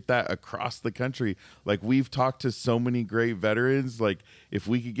need to get that across the country. Like, we've talked to so many great veterans. Like, if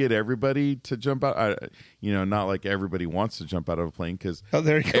we could get everybody to jump out, not like everybody wants to jump out of a plane because Oh,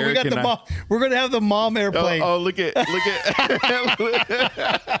 there you go. We Eric got the and I- mom. We're going to have the mom airplane. look at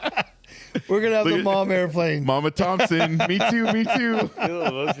We're going to have look the at- mom airplane. Mama Thompson. Me too.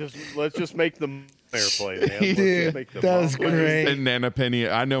 Let's just make the airplane, man. Let's Dude, just make the that is mom- great. And Nana Penny.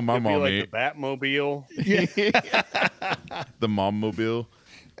 I know my It'd be mom like ate the Batmobile. the mom mobile.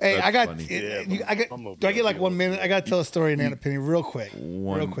 Hey, That's I got. funny. Do I get like 1 minute? I got to tell a story in Nana Penny real quick.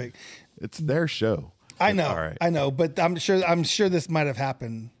 Real quick. It's their show. I know. All right. I know, but I'm sure this might have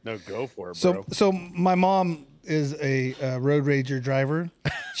happened. No, go for it, So bro. so my mom is a road rager driver.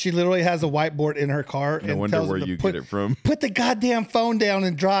 She literally has a whiteboard in her car No and wonder tells where them to you put, get it from. Put the goddamn phone down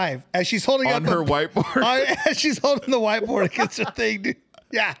and drive as she's holding On up her whiteboard. As she's holding the whiteboard against her thing, dude.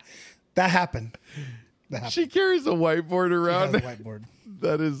 Yeah, that happened. She carries a whiteboard She has around. a whiteboard.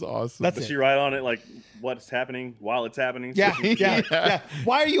 That is awesome. That's Does it. she write on it like what's happening while it's happening? Yeah, yeah.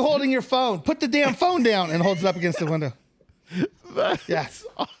 Why are you holding your phone? Put the damn phone down, and holds it up against the window. That's Yeah.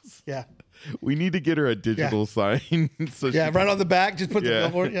 awesome. Yeah, We need to get her a digital sign. So yeah. she Right on the back, just put the Yeah.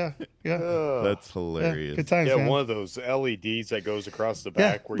 billboard. Yeah, yeah. That's Yeah, hilarious. good times, Yeah, man. one of those LEDs that goes across the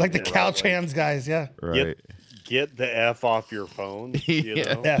Yeah, back. Where like the you can couch write, hands guys. Yeah, Right. Get the F off your phone. You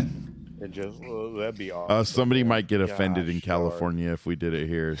Yeah. know? yeah. And just, that'd be awesome. Somebody man. might get offended in Gosh, California if we did it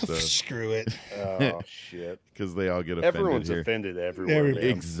here. So Screw it. darn. Oh, shit. because they all get offended Everyone's here. offended everywhere. Everybody.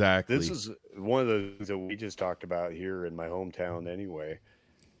 man. Exactly. This is one of the things that we just talked about here in my hometown anyway.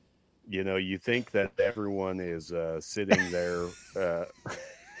 You know, you think that everyone is sitting there.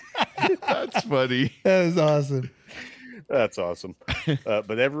 That's funny. That is awesome. That's awesome.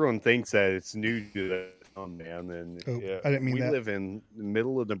 But everyone thinks that it's new to them, man. And Oh, I didn't mean we that. live in the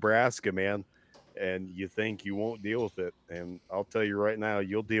middle of Nebraska, man. And you think you won't deal with it. And I'll tell you right now,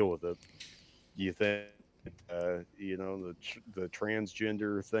 you'll deal with it. You think, the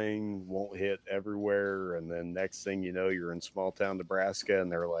transgender thing won't hit everywhere. And then next thing you know, you're in small town Nebraska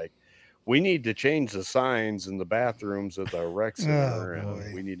and they're like, we need to change the signs in the bathrooms at the rec center. boy.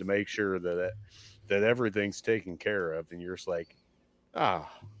 And we need to make sure that everything's taken care of. And you're just like,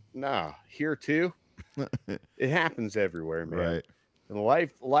 nah, here too. It happens everywhere, man. Right.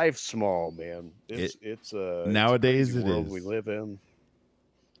 And life's small, man. It's nowadays it's a it crazy world is. we live in.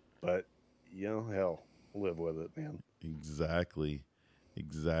 But hell, live with it, man. Exactly.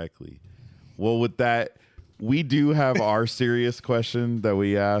 Well, with that, we do have our serious question that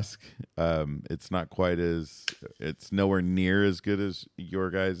we ask. It's nowhere near as good as your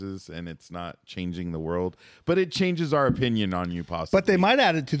guys's, and it's not changing the world, but it changes our opinion on you possibly. But they might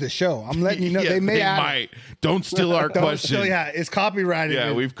add it to the show. I'm letting you know. Yeah, they may add it. might. Don't steal our Don't- question. So yeah, it's copyrighted.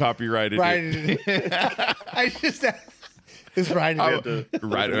 Yeah, we've copyrighted it. Right. I just it's right. We have to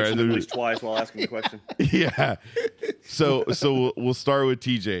Right, listen right. at least twice while asking the question. Yeah. So we'll start with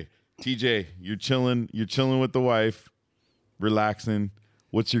TJ. TJ, you're chilling with the wife, relaxing.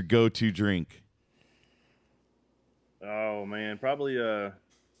 What's your go-to drink? Oh man, probably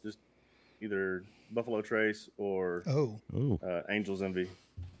just either Buffalo Trace or Oh, Ooh, Angel's Envy.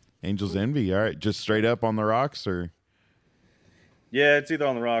 Angel's Envy. All right, just straight up on the rocks, or Yeah, it's either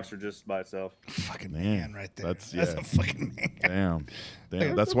on the rocks or just by itself. fucking Man, man, right there. that's- That's yeah. a fucking man. damn.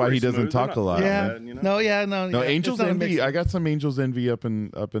 They're That's why he pretty doesn't smooth. talk a They're not- lot. Yeah. man. you know? No, yeah, no. No, yeah. Angel's It's not a Envy. mix. I got some Angel's Envy up in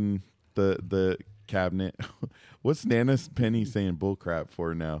the cabinet. What's Nana Penny saying bullcrap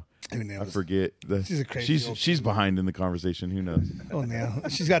for now? Who knows? I forget. She's a crazy old She's behind in the conversation. Who knows? Oh no,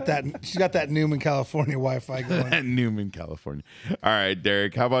 she's got that Newman, California Wi-Fi going. At Newman, California. All right,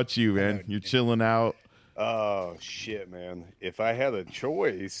 Derek. How about you, man? You're chilling out. Oh shit, man. If I had a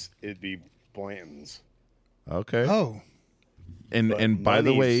choice, it'd be Blanton's. Okay. Oh, and But by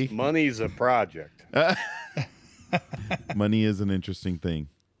the way, money's a project. money is an interesting thing.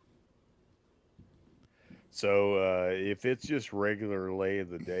 So if it's just regular lay of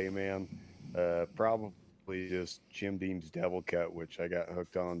the day, man, probably just Jim Beam's Devil Cut, which I got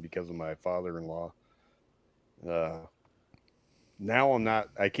hooked on because of my father-in-law. Now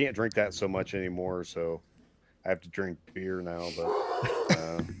I can't drink that so much anymore, so I have to drink beer now.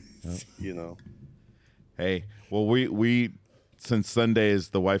 But you know, Hey, well, we since Sunday is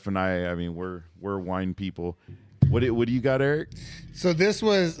the wife and I mean, we're wine people. What do you got, Eric? So this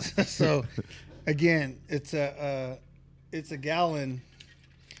was again, it's a gallon,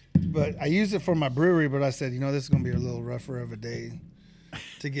 but I use it for my brewery. But I said, this is gonna be a little rougher of a day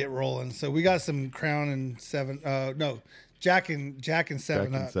to get rolling. So we got some Crown and Jack and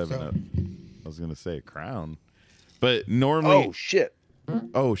Seven Up. I was gonna say Crown, but normally.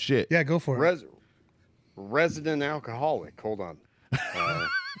 Oh shit! Yeah, go for it. Resident alcoholic. Hold on.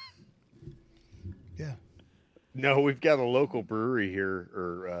 Yeah. No, we've got a local brewery here,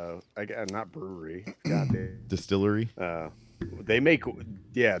 or not brewery, goddamn Distillery. They make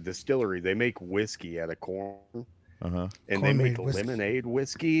distillery. They make whiskey out of corn, and they Corn-made make whiskey. lemonade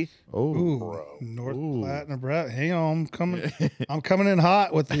whiskey. Oh, Ooh, bro. North Platte, Nebraska. Hang on, I'm coming in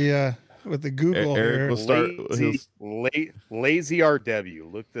hot with the Google Eric here. will start. Lazy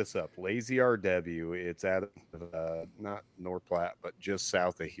RW. Look this up. Lazy RW. It's out of not North Platte, but just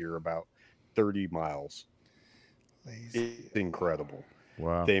south of here, about 30 miles. It's incredible.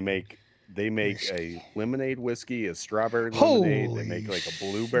 Wow. They make a lemonade whiskey, a strawberry lemonade. Holy They make like a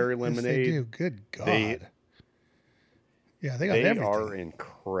blueberry Yes, lemonade. they do. Good God. They They got everything. are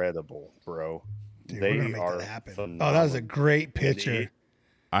incredible, bro. Dude, they we're gonna make are that happen. phenomenal. Oh, that was a great picture.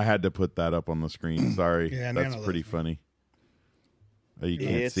 I had to put that up on the screen. Sorry, Yeah, that's Nano pretty loves funny. Oh, you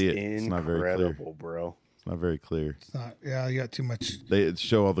can't It's see it. It's not very clear. incredible, bro. It's not very clear. It's not. Yeah, you got too much. They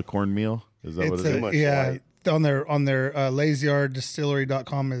show all the cornmeal. Is that what It's it a, is? much yeah. light. On their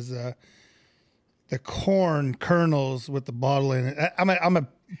lazyyarddistillery.com is the corn kernels with the bottle in it. I'm a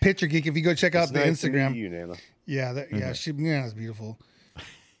picture geek. If you go check out It's the nice to meet Instagram, you, Nana. yeah, Nana's beautiful.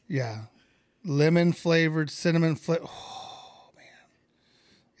 Yeah, lemon flavored, cinnamon flavor. Oh man,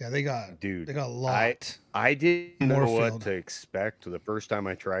 yeah, they got a lot. I didn't know Moorfield. what to expect the first time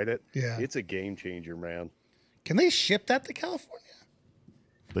I tried it. Yeah. It's a game changer, man. Can they ship that to California?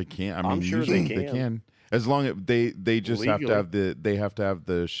 They can't. I mean, I'm sure usually they can. As long as they just have to Legally. have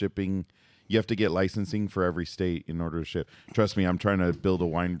the shipping. You have to get licensing for every state in order to ship. Trust me, I'm trying to build a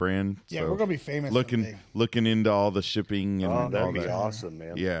wine brand. Yeah, so we're gonna be famous. looking into all the shipping and Oh, all that'd be that. awesome,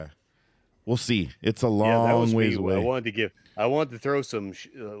 man. Yeah, we'll see. It's a Yeah, that long was ways me. away. I wanted to throw a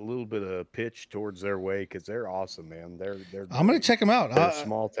little bit of pitch towards their way because they're awesome, man. They're I'm gonna check them out. they're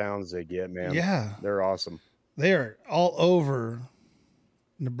small towns they get, man. Yeah. They're awesome. They are all over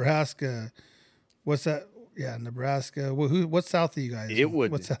Nebraska. What's that? Yeah, Nebraska. What's south of you guys?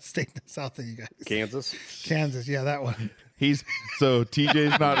 What's that state south of you guys? Kansas. Kansas. Yeah, that one. He's so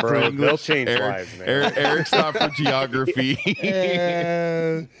TJ's not for Bro, English. they'll change lives, man. Eric's not for geography.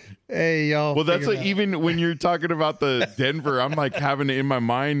 Hey, y'all. Well, that's figure like it out. even when you're talking about the Denver, I'm like having it in my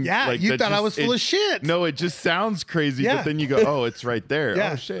mind. Yeah, like, you that thought I just- was full it- of shit. No, it just sounds crazy, Yeah. but then you go, oh, it's right there.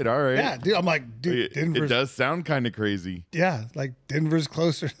 Yeah. Oh shit, all right. Yeah, dude. I'm like, dude, It Denver's. does sound kind of crazy. Yeah, like Denver's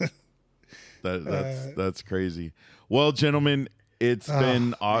closer. That's crazy. Well, gentlemen, it's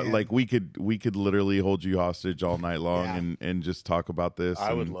been man. like we could literally hold you hostage all night long Yeah. and just talk about this.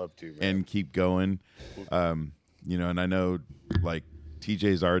 I would and- love to, man. and keep going. And I know like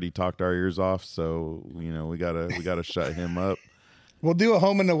TJ's already talked our ears off, so we gotta shut him up. We'll do a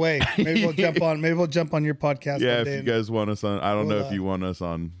home and away. Maybe we'll jump on. Maybe we'll jump on your podcast. Yeah, one if day you and- guys want us on, I don't know We'll, if you want us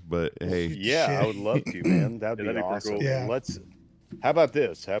on, but hey, Yeah, Shit. I would love to, man. That'd be that'd be pretty awesome. cool. Yeah. How about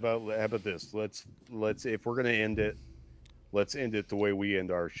this? How about this? Let's if we're gonna end it, let's end it the way we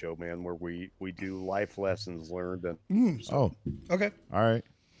end our show, man, where we do life lessons learned. And oh, Okay. all right,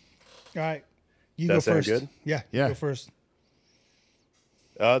 All right. You That go sound first. good? Yeah. Yeah. You go first.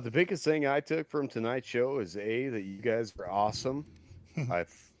 the biggest thing I took from tonight's show is that you guys are awesome. I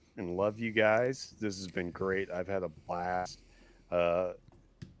and love you guys. This has been great. I've had a blast.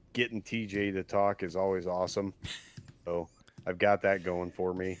 Getting TJ to talk is always awesome. So I've got that going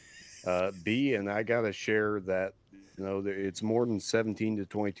for me. B, and I got to share that, it's more than 17 to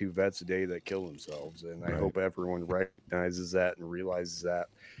 22 vets a day that kill themselves. And I Right. hope everyone recognizes that and realizes that.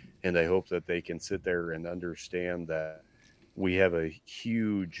 And I hope that they can sit there and understand that we have a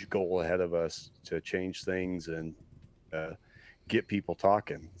huge goal ahead of us to change things and get people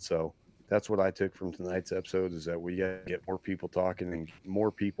talking. So that's what I took from tonight's episode, is that we got to get more people talking and more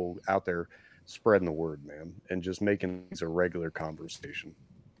people out there spreading the word, man, and just making things a regular conversation.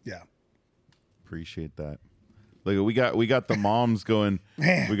 Yeah. appreciate that. Like we got the moms going.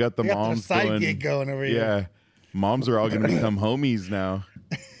 Man, we got the moms side going. gig going over here. Yeah, moms are all going to become homies now.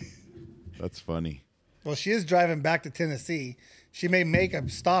 That's funny. Well, she is driving back to Tennessee. She may make a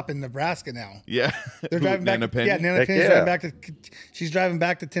stop in Nebraska now. Yeah, They're driving back. Nana Penny? Yeah, Nana Heck Penny's yeah. driving back to. She's driving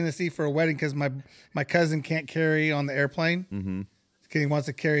back to Tennessee for a wedding because my cousin can't carry on the airplane. Mm-hmm. He wants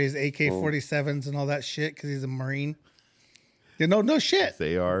to carry his AK-47s and all that shit because he's a Marine. Yeah, no shit.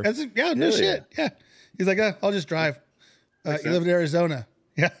 They are. Yeah, no shit. Yeah, he's like, I'll just drive. You live in Arizona.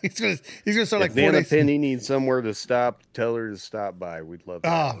 Yeah, he's gonna start like If 4 Nana days. Penny needs somewhere to stop, tell her to stop by. We'd love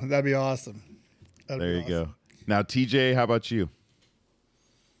that. Oh, that'd be awesome. There you go. Now, TJ, how about you?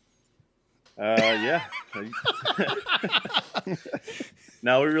 Yeah.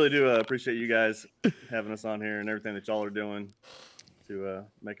 No, we really do appreciate you guys having us on here and everything that y'all are doing to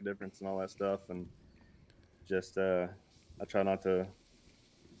make a difference and all that stuff. And just, I try not to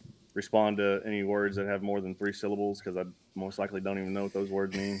respond to any words that have more than 3 syllables because I most likely don't even know what those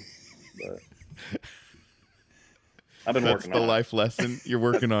words mean. But I've been That's working the on life lesson. You're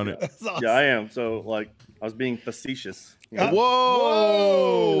working on it. it. Yeah, I am. So, like, I was being facetious. You know?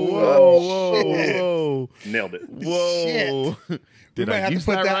 Whoa! Whoa, Whoa! shit. Whoa! Nailed it. Whoa! Did I use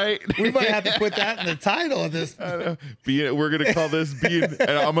that right? We might have to put that in the title of this. We're gonna call this being. And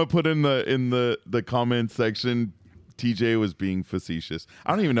I'm gonna put in the comment section. TJ was being facetious.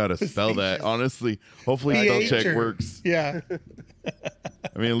 I don't even know how to spell that, Facetious. honestly. Hopefully, spell PH check or- works. Yeah.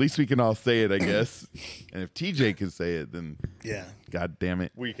 I mean, at least we can all say it, I guess. And if TJ can say it, then Yeah. God damn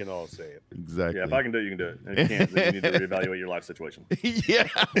it, We can all say it. exactly. Yeah, if I can do it, you can do it. And if you can't, then you need to reevaluate your life situation. Yeah.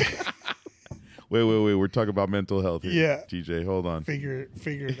 Wait. We're talking about mental health here. Yeah. TJ, hold on. Figure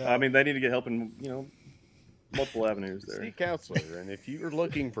it out. I mean, they need to get help in, multiple avenues there. See a counselor, and if you're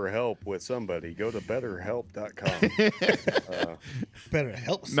looking for help with somebody, go to betterhelp.com. Better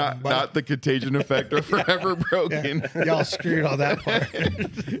help somebody. Not the contagion effect or forever broken. Y'all screwed on that part.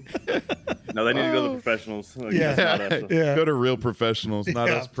 No, they need to go to the professionals. Yeah. That's not us. Yeah. Go to real professionals, not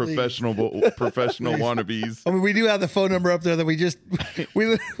Yeah, us please. professional wannabes. I mean, we do have the phone number up there that we just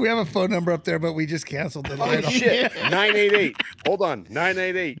we have a phone number up there, but we just canceled it. Oh, shit. 988. Hold on.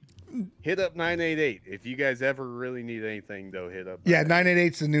 988. Hit up 988. If you guys ever really need anything, though, hit up. Yeah,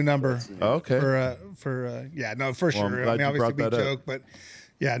 988's the new number Okay. for for I'm sure. glad I mean, you obviously brought we that up. joke, but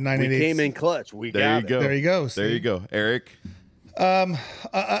yeah, We 988. came in clutch. We There got you go. There you go. There see? you go. Eric.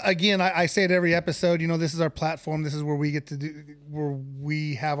 Again, I say it every episode. This is our platform. This is where we get to do, where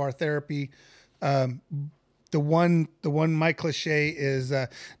we have our therapy. The one my cliche is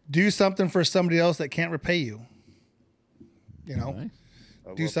do something for somebody else that can't repay you. Nice.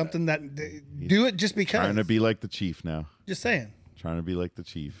 Do something that do it just because. Trying to be like the chief now. Just saying. Trying to be like the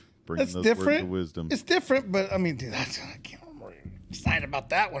chief. Bringing That's those words different. of wisdom. It's different, but I mean, dude, I can't remember. Excited about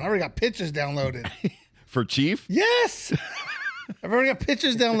that one. I already got pictures downloaded. For chief? Yes, I've already got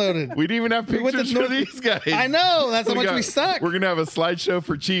pictures downloaded. We didn't even have went to pictures for North- these guys. I know, that's how much we suck. We're gonna have a slideshow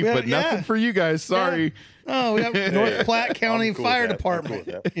for chief, Yeah, but nothing yeah. for you guys. Sorry. Oh, we have North Platte County I'm cool Fire with that. I'm cool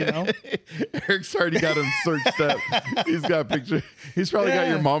Department. with You know, Eric's already got him searched up. He's got pictures. He's probably got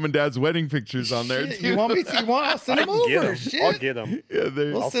Yeah. your mom and dad's wedding pictures on there Shit, too. you want me? To, I'll send them Get over. 'em. Shit, I'll get them. Yeah,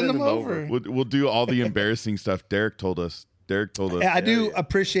 there- we'll I'll send send them 'em over. over. we'll do all the embarrassing stuff. Derek told us. Yeah, I do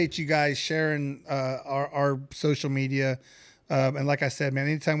appreciate you guys sharing our social media, and like I said, man,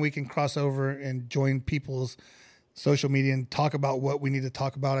 anytime we can cross over and join people's social media and talk about what we need to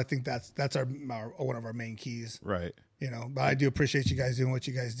talk about, I think that's our one of our main keys. Right. But I do appreciate you guys doing what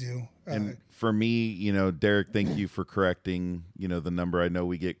you guys do. And for me, Derek, thank you for correcting, the number. I know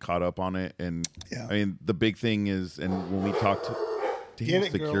we get caught up on it. And Yeah. I mean, the big thing is, and when we talked to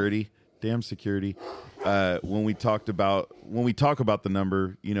Get it, girl. damn security. When we talk about the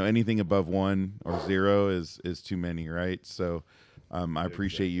number, anything above 1 or 0 is too many. Right. So, I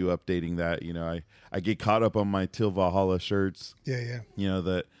appreciate you updating that. I get caught up on my Till Valhalla shirts, Yeah.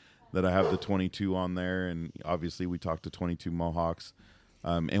 that I have the 22 on there, and obviously we talked to 22 Mohawks,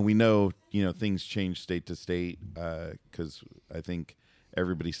 and we know things change state to state because I think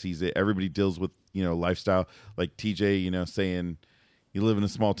everybody sees it. Everybody deals with lifestyle, like TJ, saying you live in a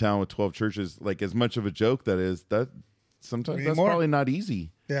small town with 12 churches. Like, as much of a joke that is, that sometimes We need that's more. probably not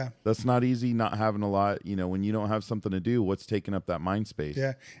easy. Yeah. That's not easy. Not having a lot, when you don't have something to do, what's taking up that mind space?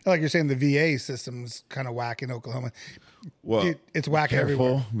 Yeah. Like you're saying, the VA system's kind of whack in Oklahoma. Well, Dude, it's whack careful.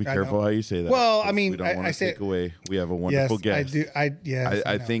 everywhere. Be I careful know. how you say that. Well, I 'cause mean, we don't want I to say- take away. We have a wonderful Yes, guest. I do. Yes,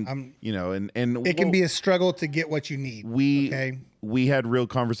 I know. think I'm- and it can be a struggle to get what you need. we had real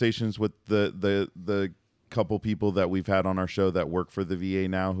conversations with the couple people that we've had on our show that work for the VA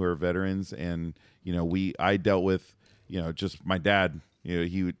now who are veterans, and I dealt with just my dad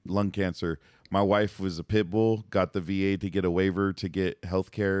lung cancer. My wife was a pit bull, got the VA to get a waiver to get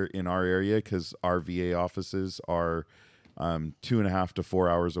health care in our area because our VA offices are 2.5 to 4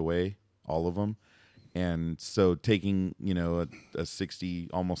 hours away, all of them. And so taking, a 60,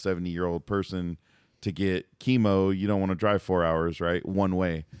 almost 70-year-old person to get chemo, you don't want to drive 4 hours, right? One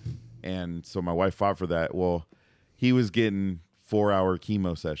way. And so my wife fought for that. Well, he was getting 4-hour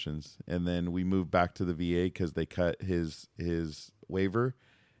chemo sessions. And then we moved back to the VA because they cut his waiver.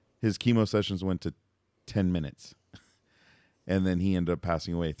 His chemo sessions went to 10 minutes. And then he ended up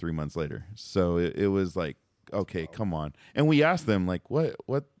passing away 3 months later. So it was like, okay, come on. And we asked them, like, what,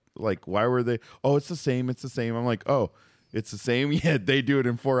 like, why were they? Oh, it's the same. I'm like, oh, it's the same. Yeah, they do it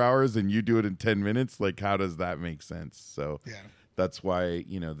in 4 hours and you do it in 10 minutes. Like, how does that make sense? So that's why,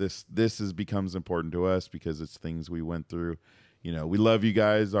 this becomes important to us because it's things we went through. We love you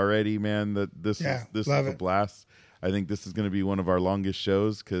guys already, man. This is a blast. I think this is going to be one of our longest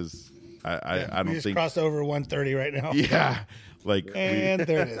shows because I don't think crossed over 1:30 right now. Yeah, like and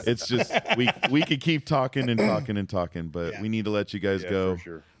there it is. It's just we could keep talking and talking and talking, but we need to let you guys go. For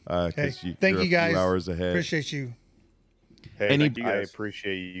sure. Thank you guys. A few hours ahead. Appreciate you. Hey, I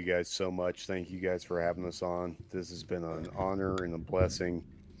appreciate you guys so much. Thank you guys for having us on. This has been an honor and a blessing.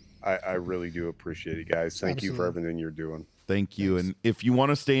 I really do appreciate it, guys. Thank you for everything you're doing. Thank you. Thanks. And if you want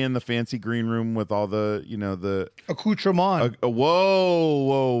to stay in the fancy green room with all the, the accoutrement.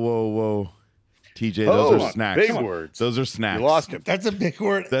 Whoa. TJ, those are snacks. Big words. Those are snacks. You lost him. That's a big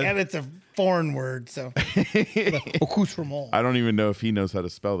word, and it's a foreign word. So, accoutrement. I don't even know if he knows how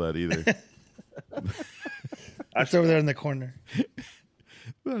to spell that either. It's over there in the corner.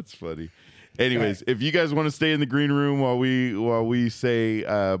 That's funny. Anyways, if you guys want to stay in the green room while we say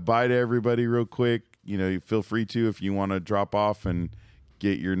bye to everybody real quick, you feel free to. If you want to drop off and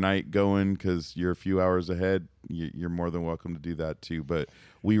get your night going because you're a few hours ahead, you're more than welcome to do that too. But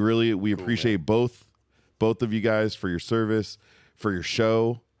we appreciate both of you guys for your service, for your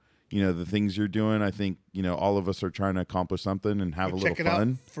show, the things you're doing. I think all of us are trying to accomplish something and have a little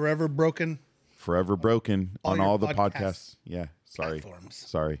fun. Forever Broken on all the podcasts. Yeah, platforms.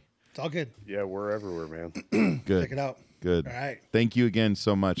 Sorry. It's all good. Yeah, we're everywhere, man. Good. Check it out. Good. All right. Thank you again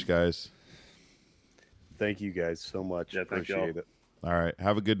so much, guys. Thank you guys so much. Yeah, appreciate it. All right.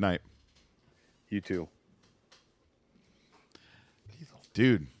 Have a good night. You too.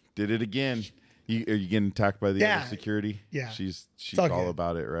 Dude, did it again. Are you getting attacked by the other security? Yeah. She's all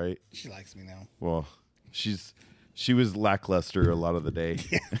about it, right? She likes me now. Well, she was lackluster a lot of the day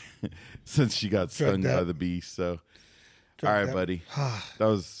since she got stung by the bee. So, all right, buddy.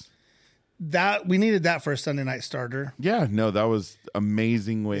 We needed that for a Sunday night starter. Yeah, no, that was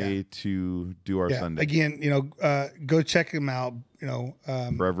amazing way to do our Sunday. Again, go check them out.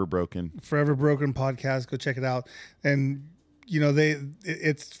 Forever Broken podcast. Go check it out. And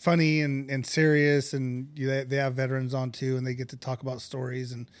it's funny and serious, and they have veterans on too, and they get to talk about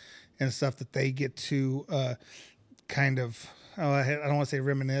stories and stuff that they get to kind of. I don't want to say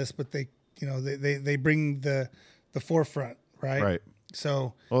reminisce, but they bring the forefront, right? Right.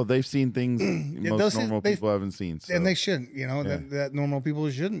 So, well, they've seen things most normal people haven't seen, so. And they shouldn't. That normal people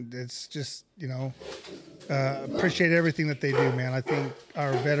shouldn't. It's just appreciate everything that they do, man. I think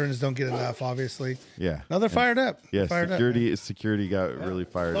our veterans don't get enough, obviously. Yeah. Now they're fired up. Yeah. Security got really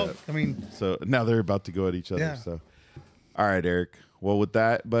fired up. I mean, so now they're about to go at each other. Yeah. So, all right, Eric. Well, with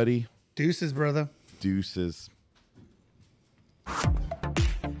that, buddy. Deuces, brother. Deuces.